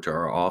drive over to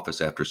our office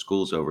after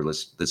school's over.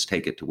 Let's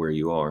take it to where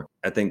you are.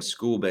 I think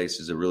school-based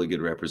is a really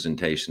good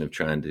representation of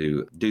trying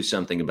to do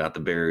something about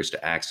the barriers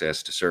to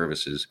access to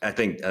services. I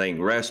think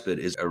respite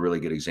is a really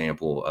good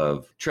example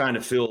of trying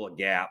to fill a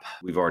gap.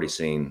 We've already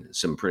seen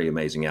some pretty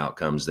amazing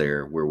outcomes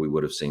there where we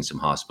would have seen some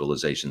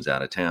hospitalizations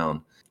out of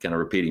town. Kind of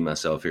repeating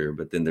myself here,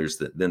 but then there's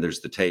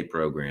the TAPE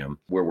program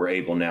where we're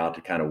able now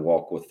to kind of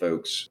walk with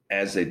folks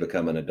as they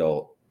become an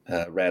adult.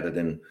 Rather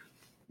than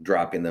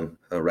dropping them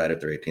right at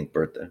their 18th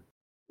birthday.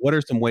 What are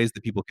some ways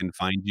that people can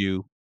find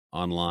you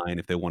online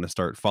if they want to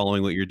start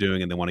following what you're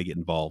doing and they want to get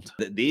involved?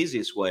 The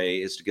easiest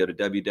way is to go to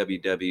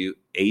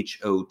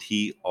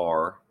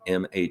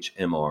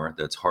www.HOTRMHMR,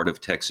 that's Heart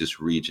of Texas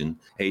Region,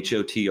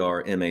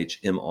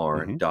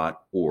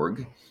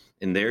 HOTRMHMR.org.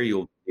 And there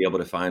you'll be able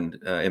to find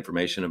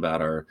information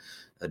about our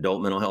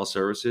adult mental health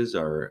services,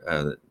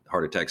 our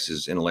Heart of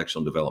Texas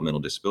Intellectual and Developmental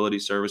Disability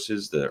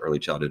Services, the Early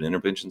Childhood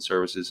Intervention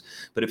Services.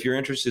 But if you're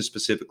interested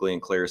specifically in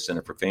Claris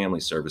Center for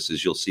Family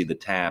Services, you'll see the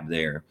tab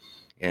there,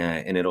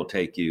 and it'll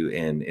take you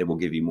and it will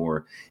give you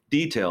more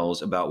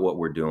details about what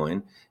we're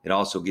doing. It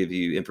also gives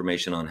you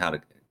information on how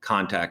to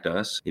contact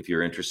us if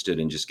you're interested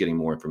in just getting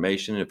more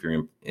information, if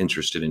you're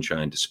interested in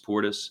trying to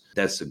support us.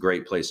 That's a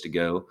great place to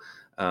go.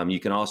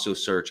 You can also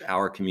search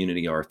Our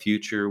Community, Our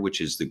Future,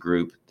 which is the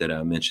group that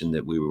I mentioned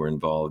that we were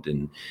involved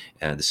in,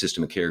 the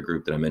System of Care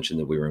group that I mentioned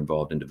that we were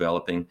involved in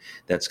developing.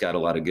 That's got a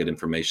lot of good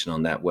information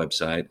on that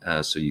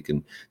website. So you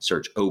can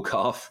search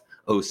OCOF,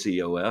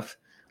 OCOF.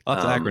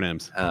 Lots of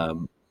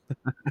acronyms.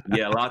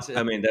 Yeah, lots.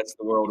 That's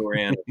the world we're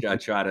in. I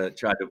try to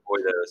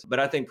avoid those.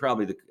 But I think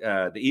probably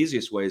the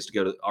easiest way is to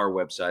go to our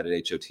website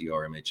at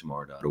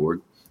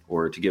hotrmhmr.org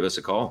or to give us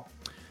a call.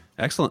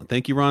 Excellent.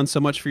 Thank you, Ron,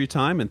 so much for your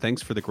time, and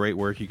thanks for the great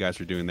work you guys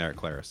are doing there at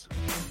Claris.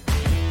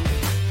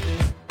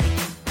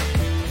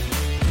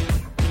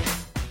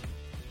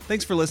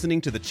 Thanks for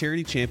listening to the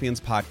Charity Champions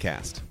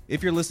podcast.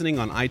 If you're listening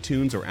on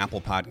iTunes or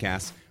Apple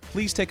Podcasts,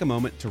 please take a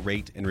moment to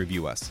rate and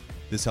review us.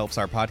 This helps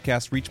our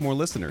podcast reach more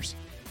listeners.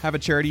 Have a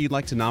charity you'd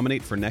like to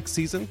nominate for next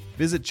season?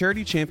 Visit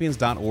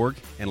charitychampions.org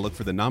and look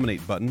for the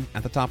nominate button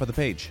at the top of the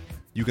page.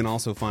 You can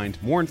also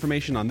find more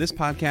information on this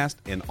podcast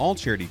and all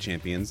Charity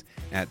Champions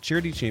at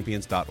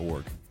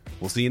charitychampions.org.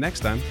 We'll see you next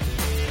time.